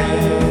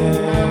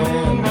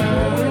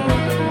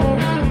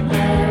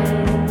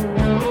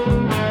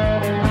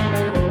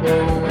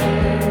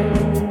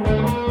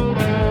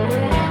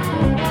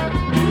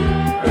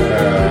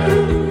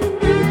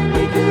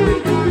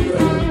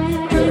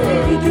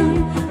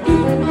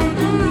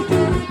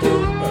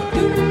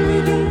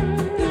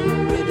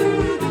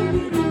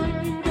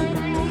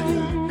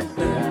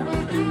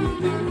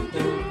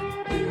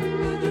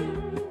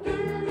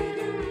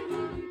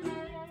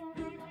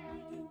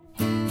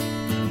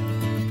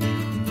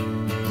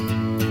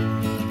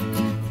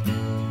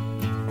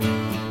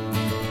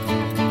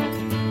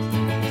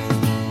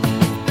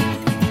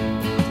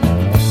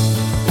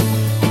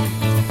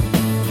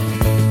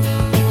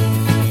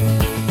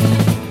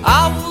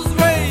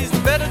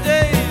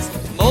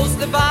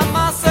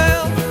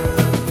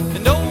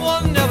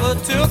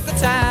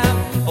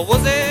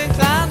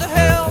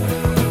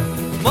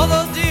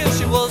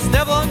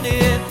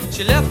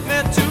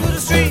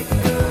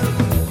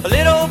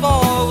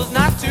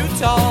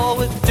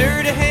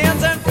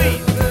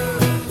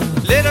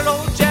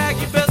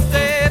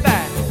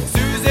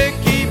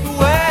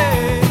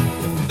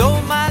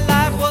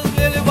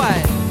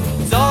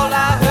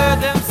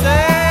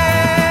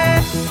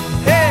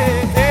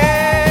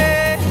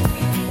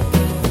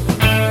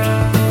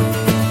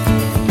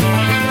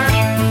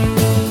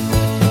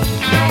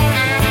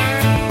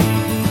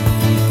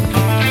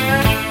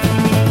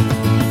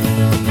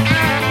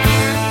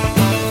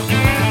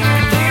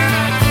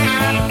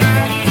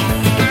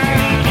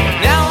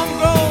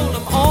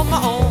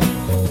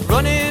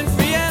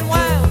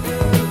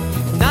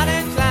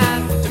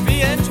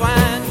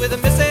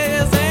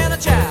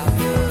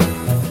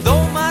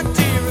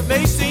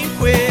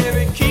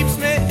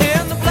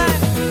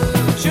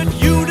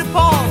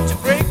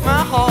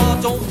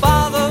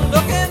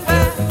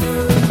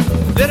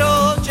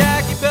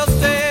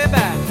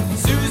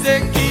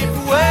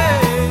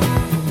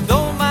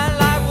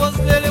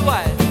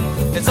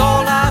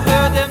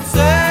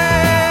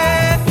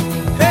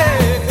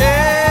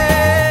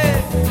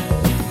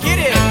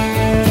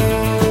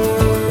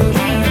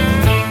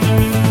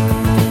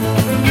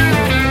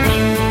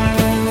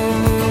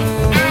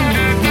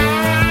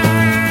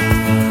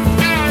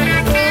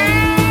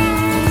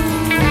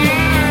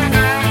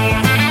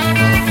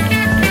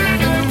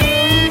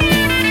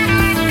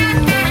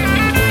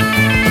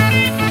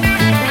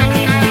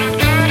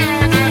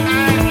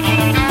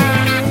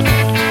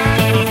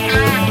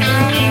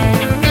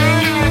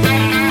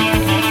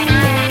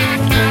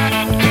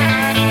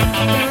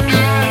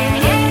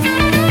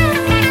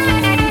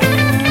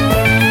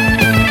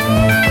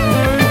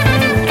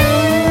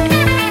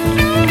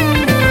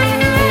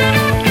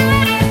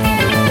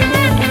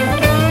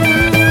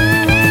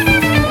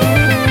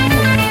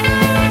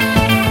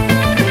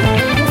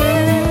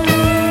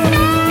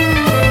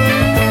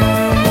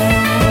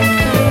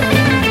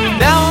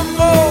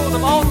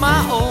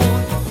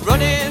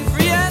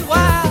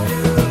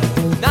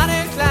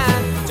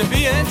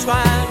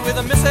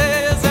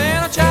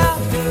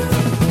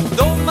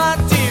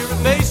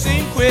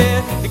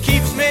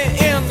 leaves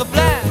me in the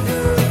black.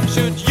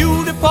 Should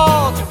you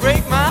depart to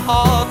break my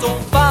heart,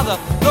 don't bother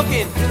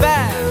looking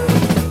back.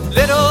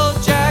 Little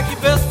Jack, you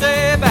best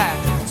stay back.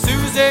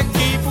 Susie,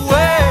 keep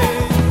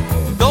away.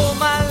 Though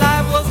my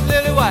life was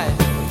lily white,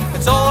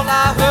 it's all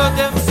I heard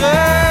them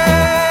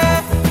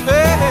say.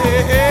 Hey,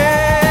 hey,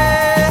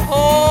 hey,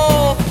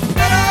 oh,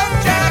 little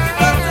Jack, you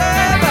best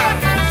stay back.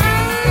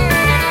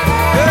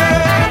 Hey,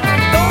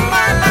 though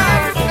my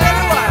life was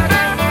lily white.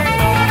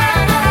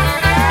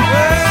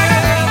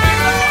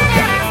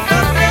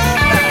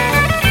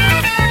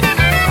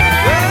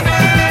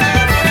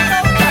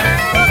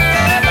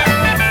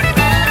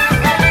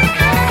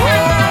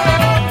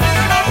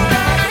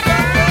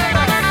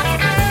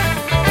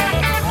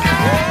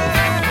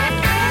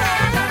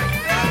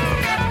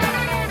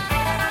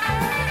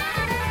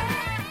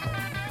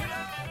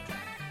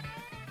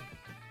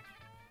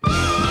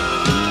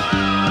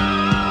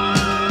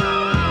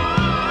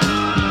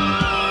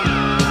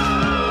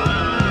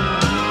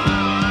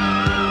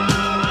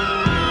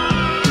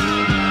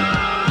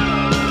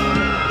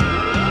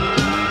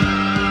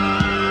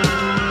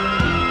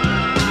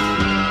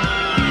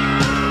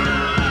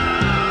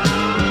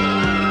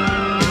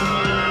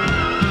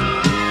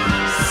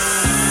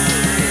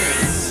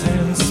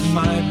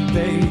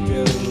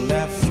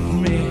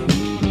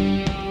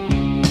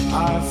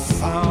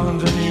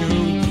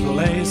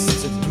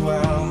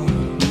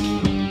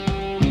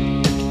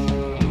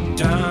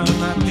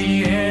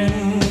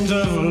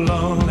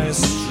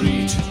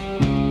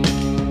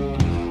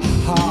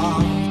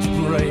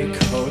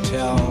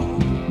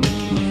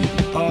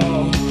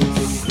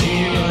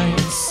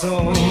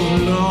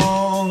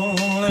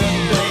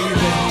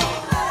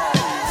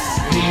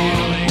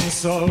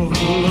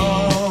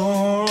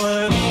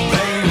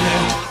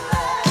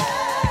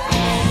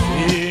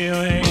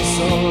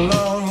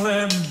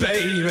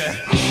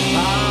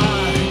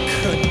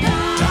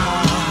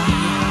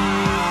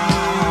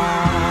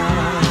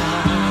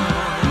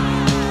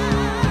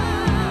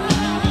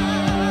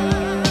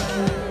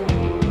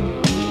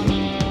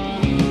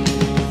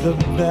 The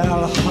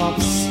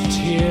bellhop's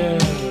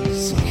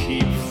tears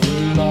keep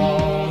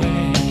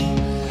flowing.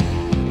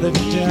 The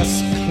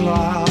desk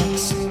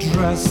clerks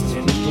dressed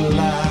in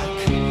black.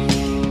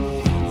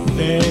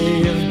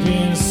 They've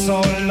been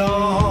so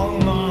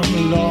long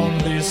on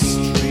lonely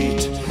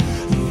street.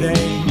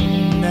 They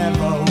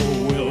never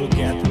will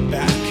get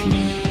back.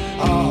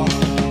 Oh,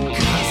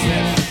 'cause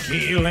they're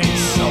feeling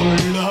so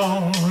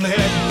lonely,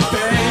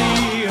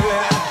 baby.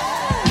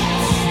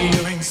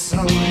 Feeling so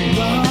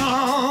lonely.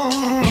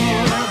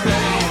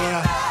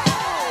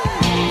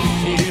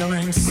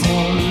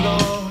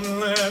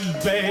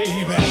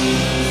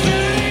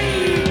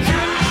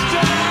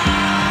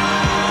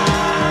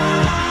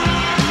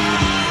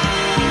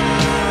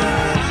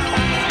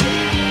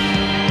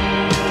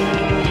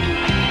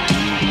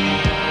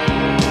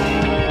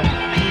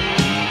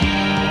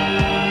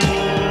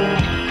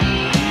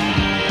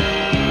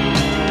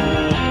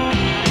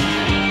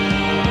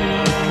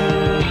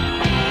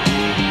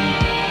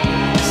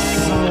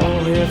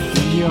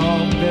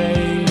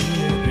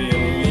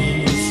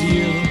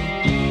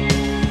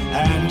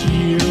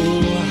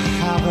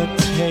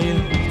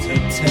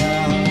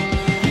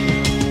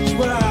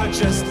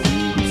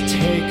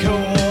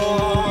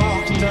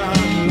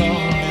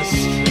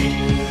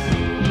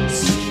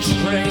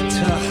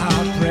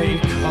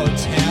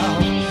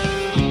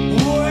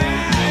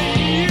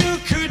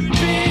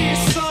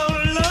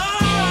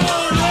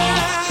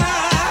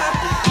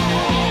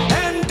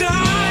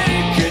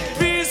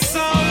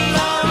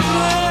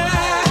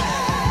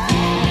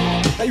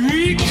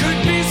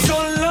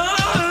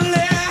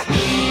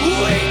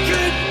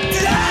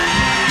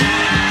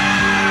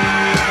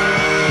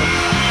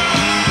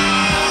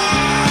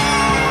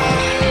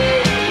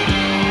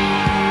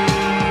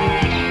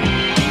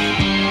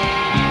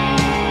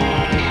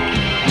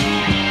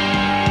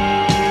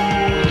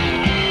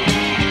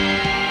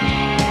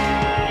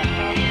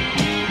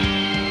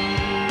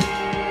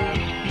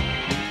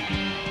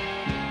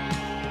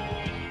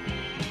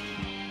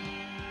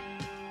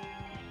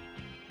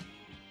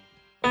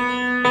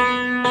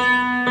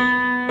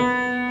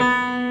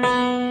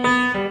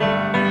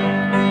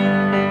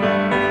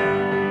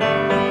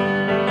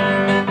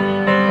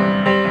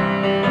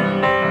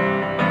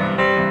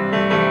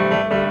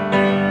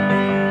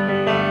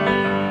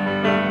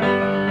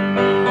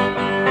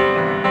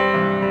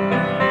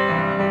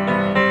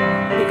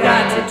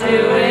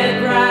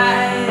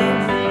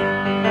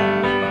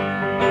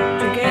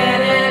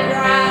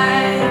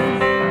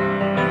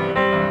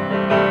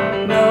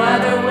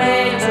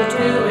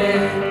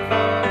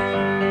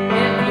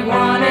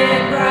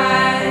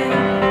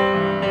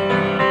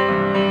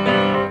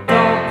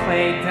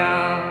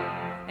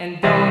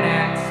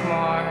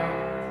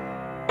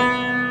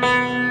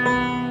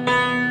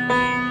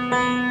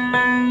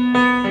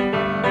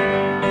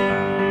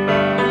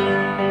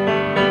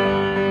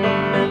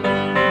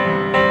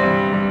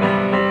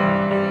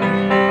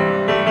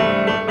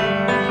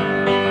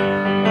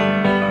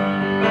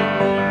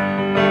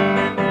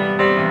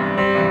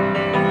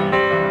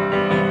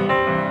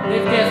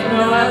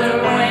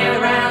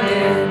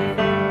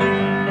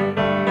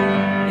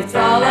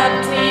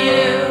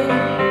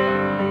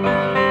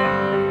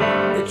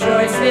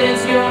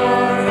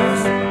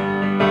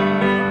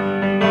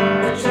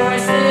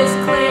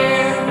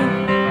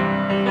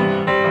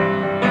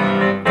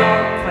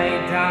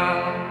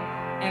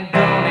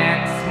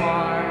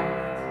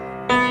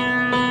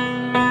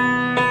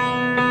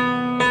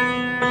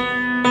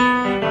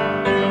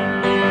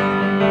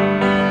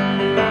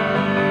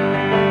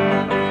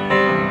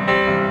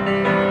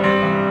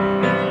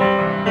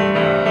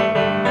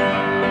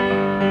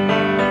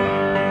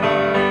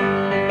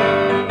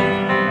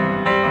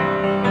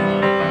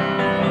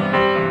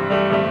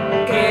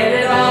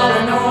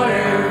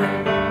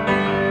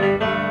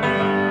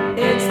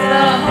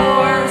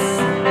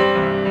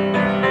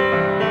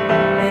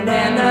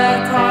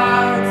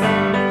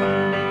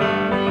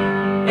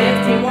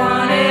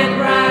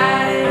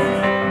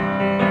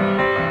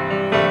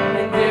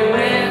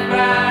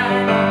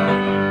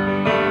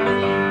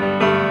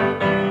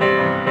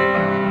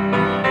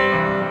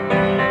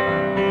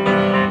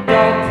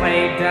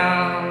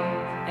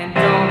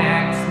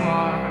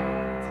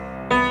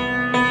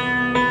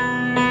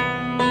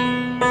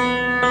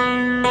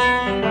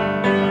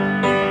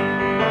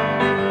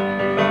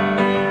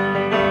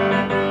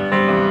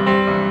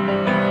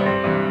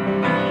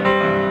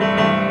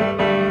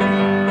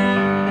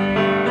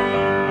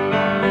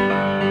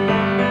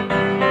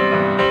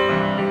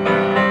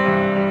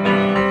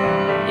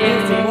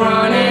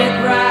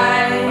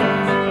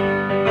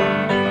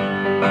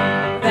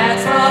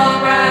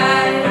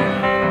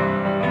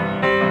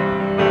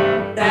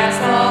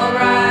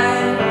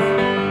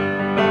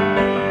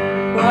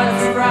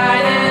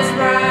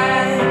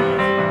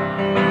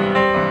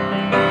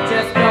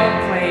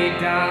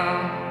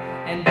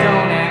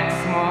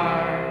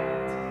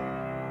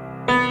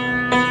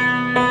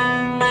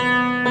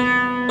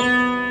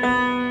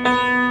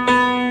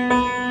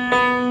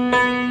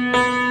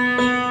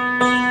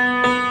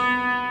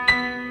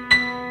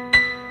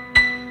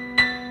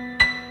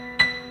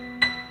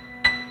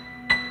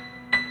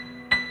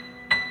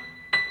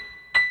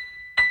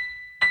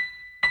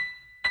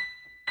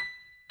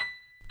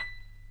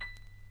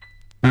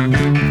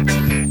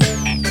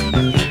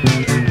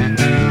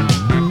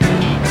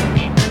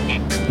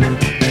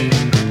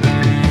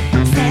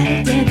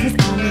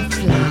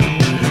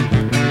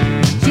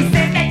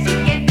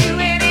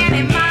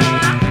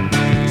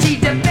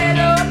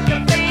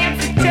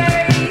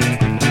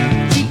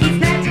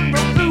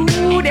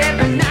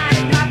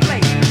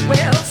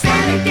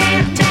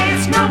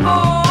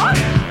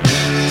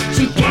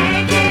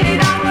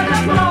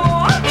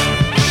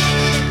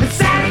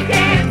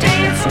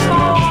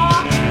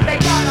 They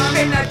got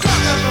her in the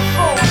trunk of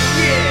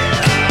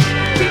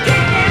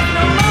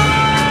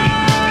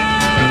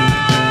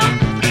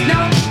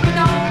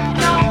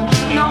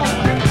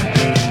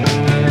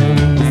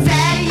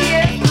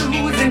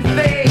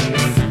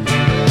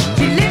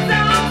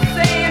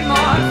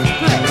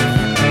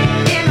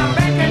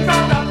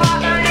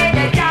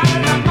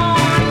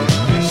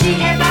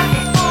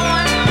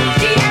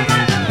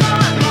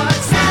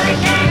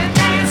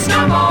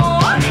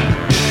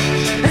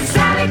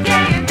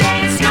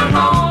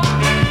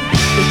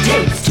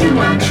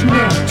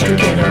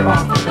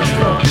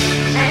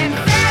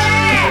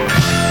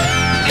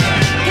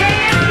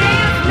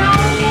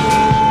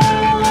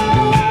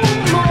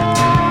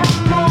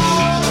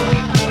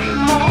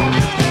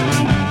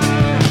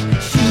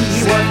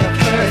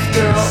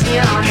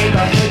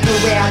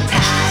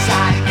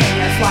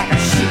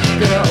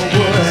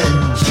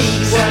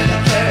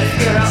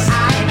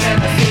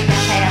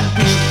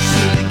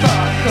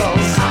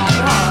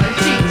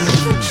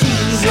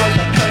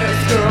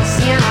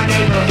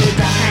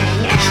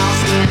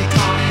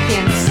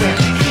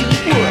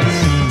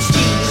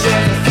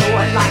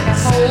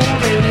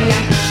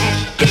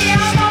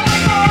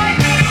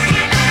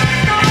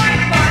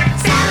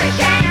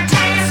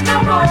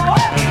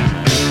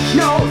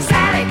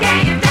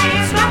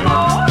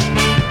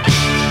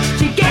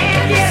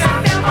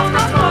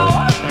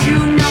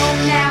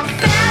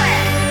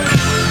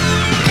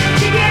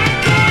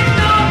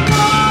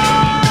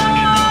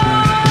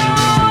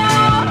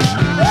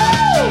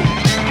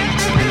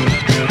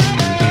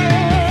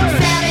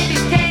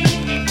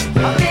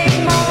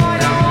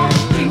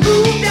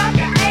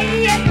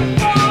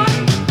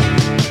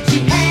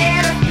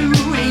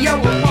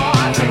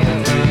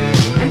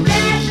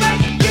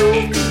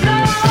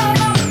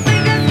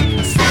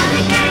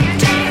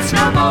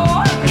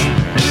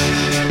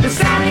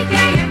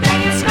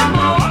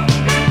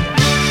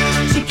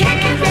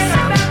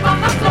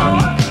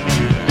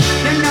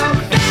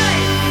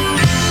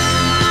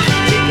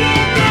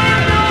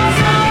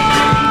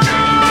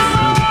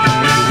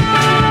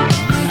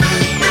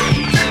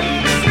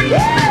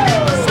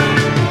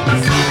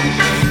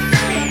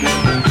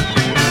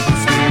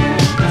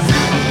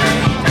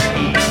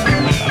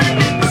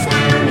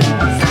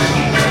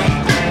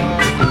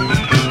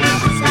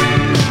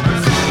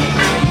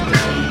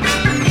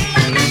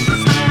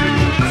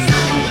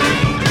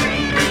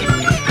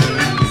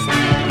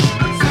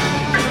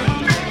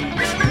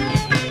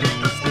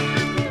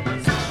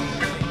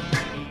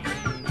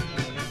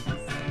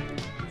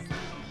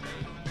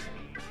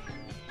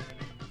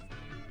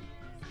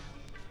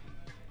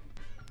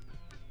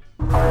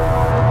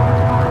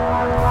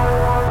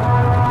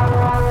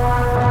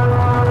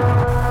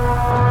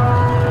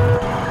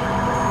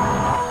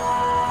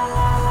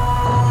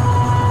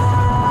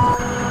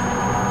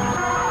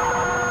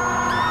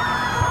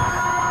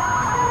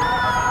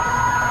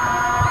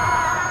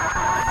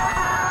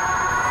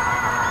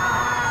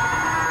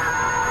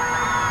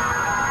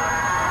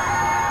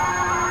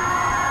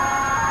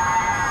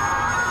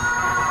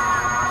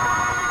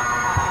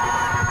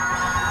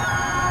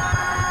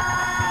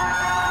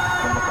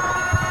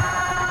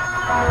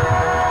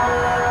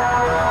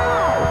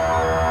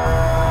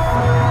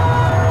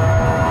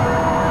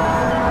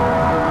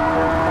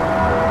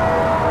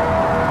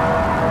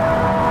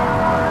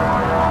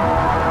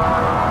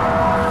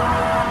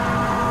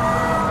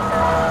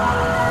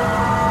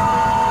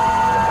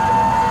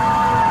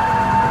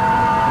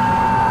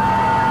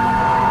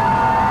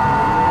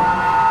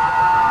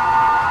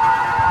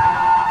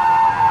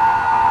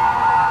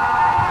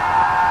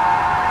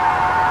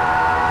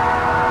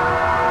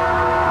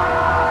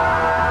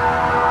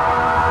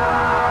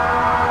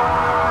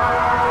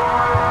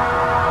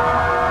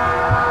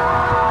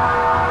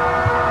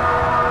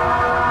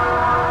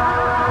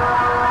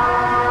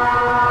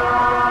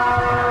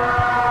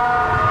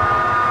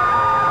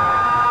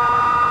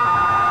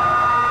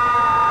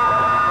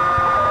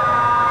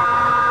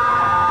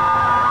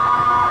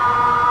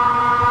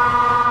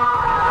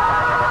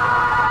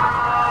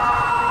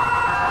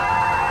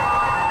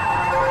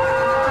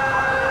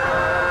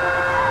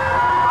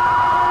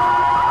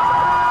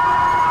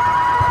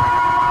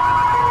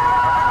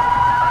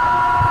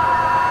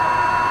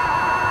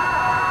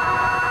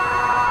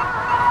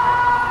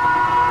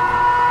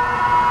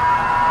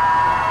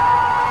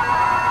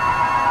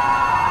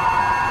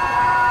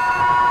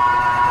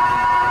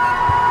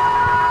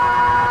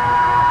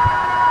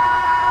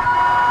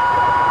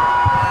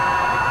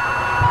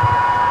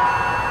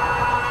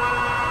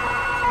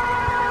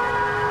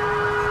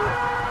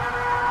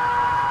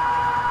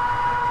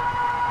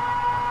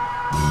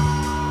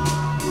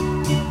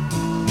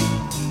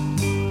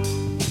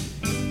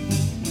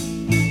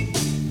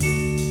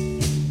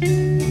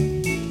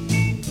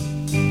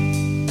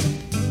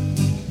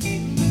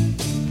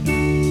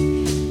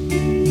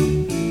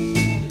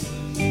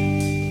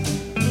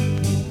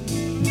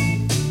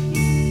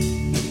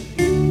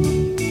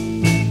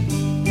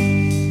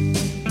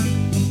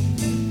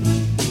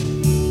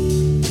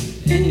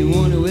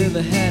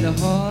a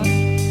heart,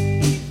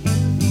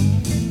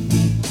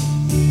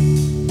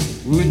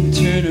 wouldn't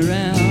turn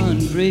around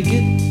and break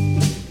it.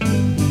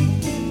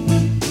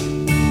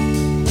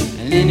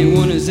 And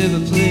anyone who's ever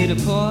played a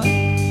part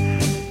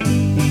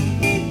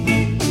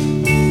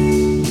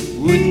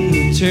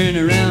wouldn't turn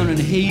around and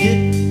hate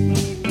it.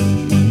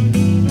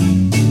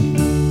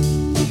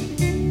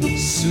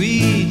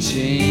 Sweet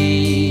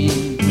Jane,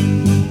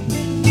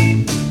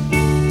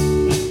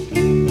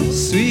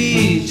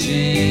 sweet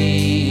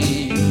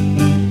Jane,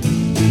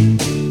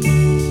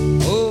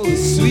 oh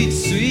sweet,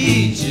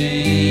 sweet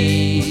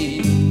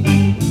Jane.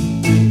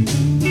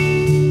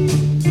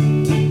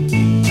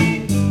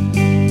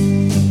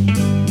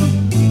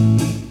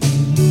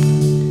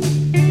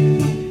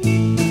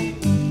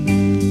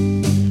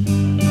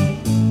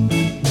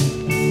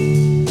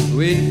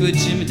 Waiting for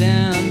Jimmy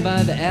down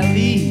by the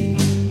alley,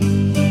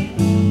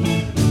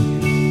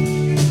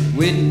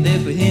 waiting there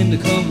for him to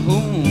come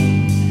home,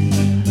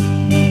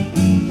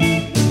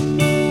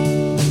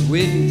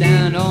 waiting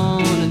down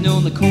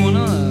on the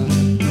corner,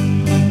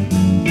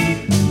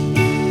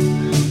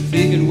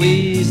 figuring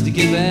ways to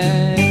get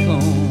back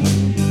home.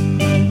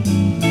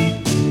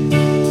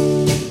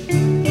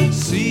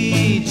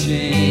 Sweet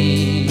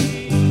Jane,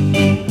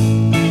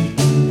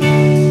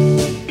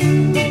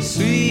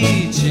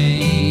 sweet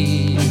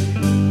Jane,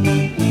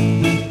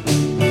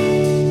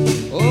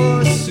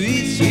 oh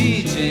sweet,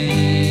 sweet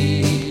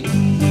Jane.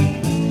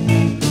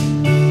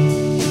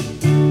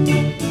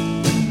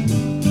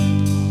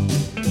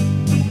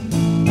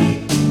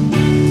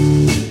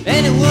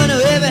 Anyone who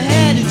ever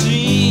had a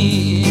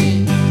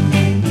dream,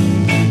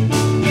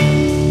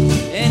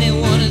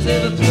 anyone who's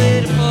ever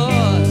played a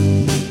part,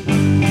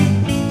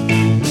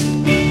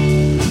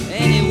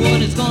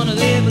 anyone who's gonna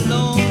live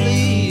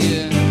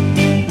lonely,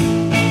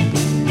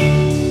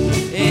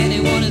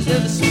 anyone who's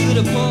ever stood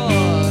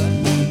apart.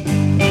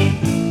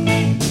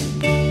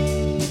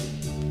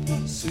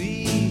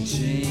 Sweet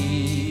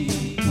Jane,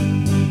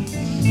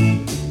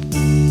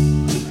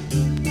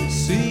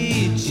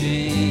 sweet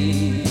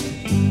Jane,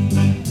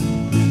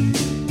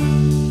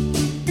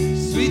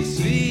 sweet,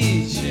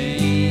 sweet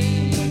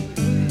Jane.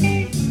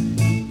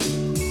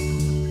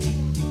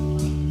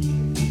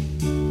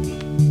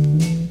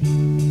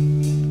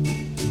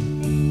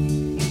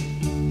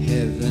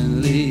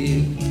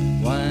 Heavenly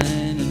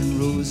wine and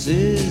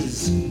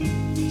roses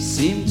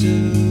seem to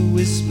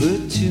whisper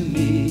to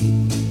me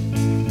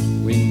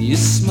when you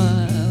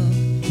smile.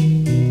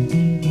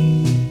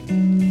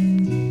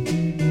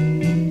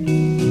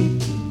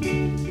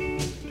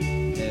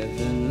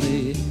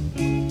 Heavenly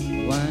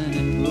wine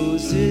and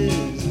roses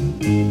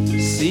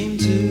seem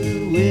to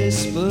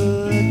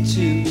whisper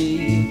to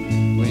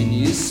me when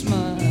you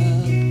smile.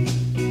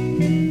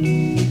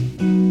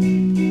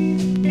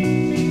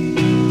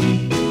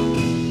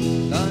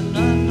 No,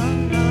 no, no,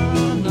 no,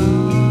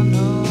 no,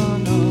 no,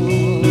 no.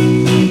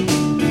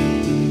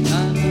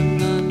 Na, na,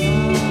 na,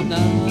 na,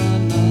 na,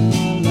 na,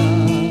 na.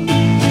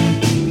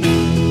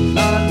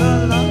 La, la,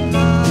 la,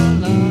 la,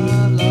 la,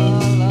 la,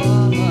 la,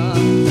 la.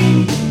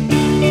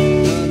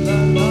 La, la,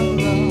 la,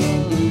 la,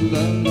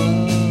 la, la,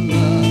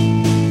 la.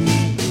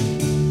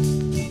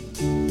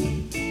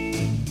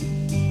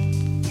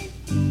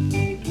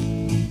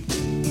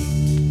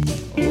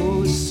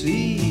 Oh,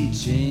 sweet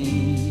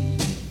Jane,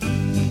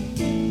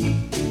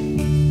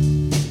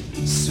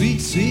 sweet,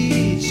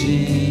 sweet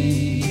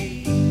Jane.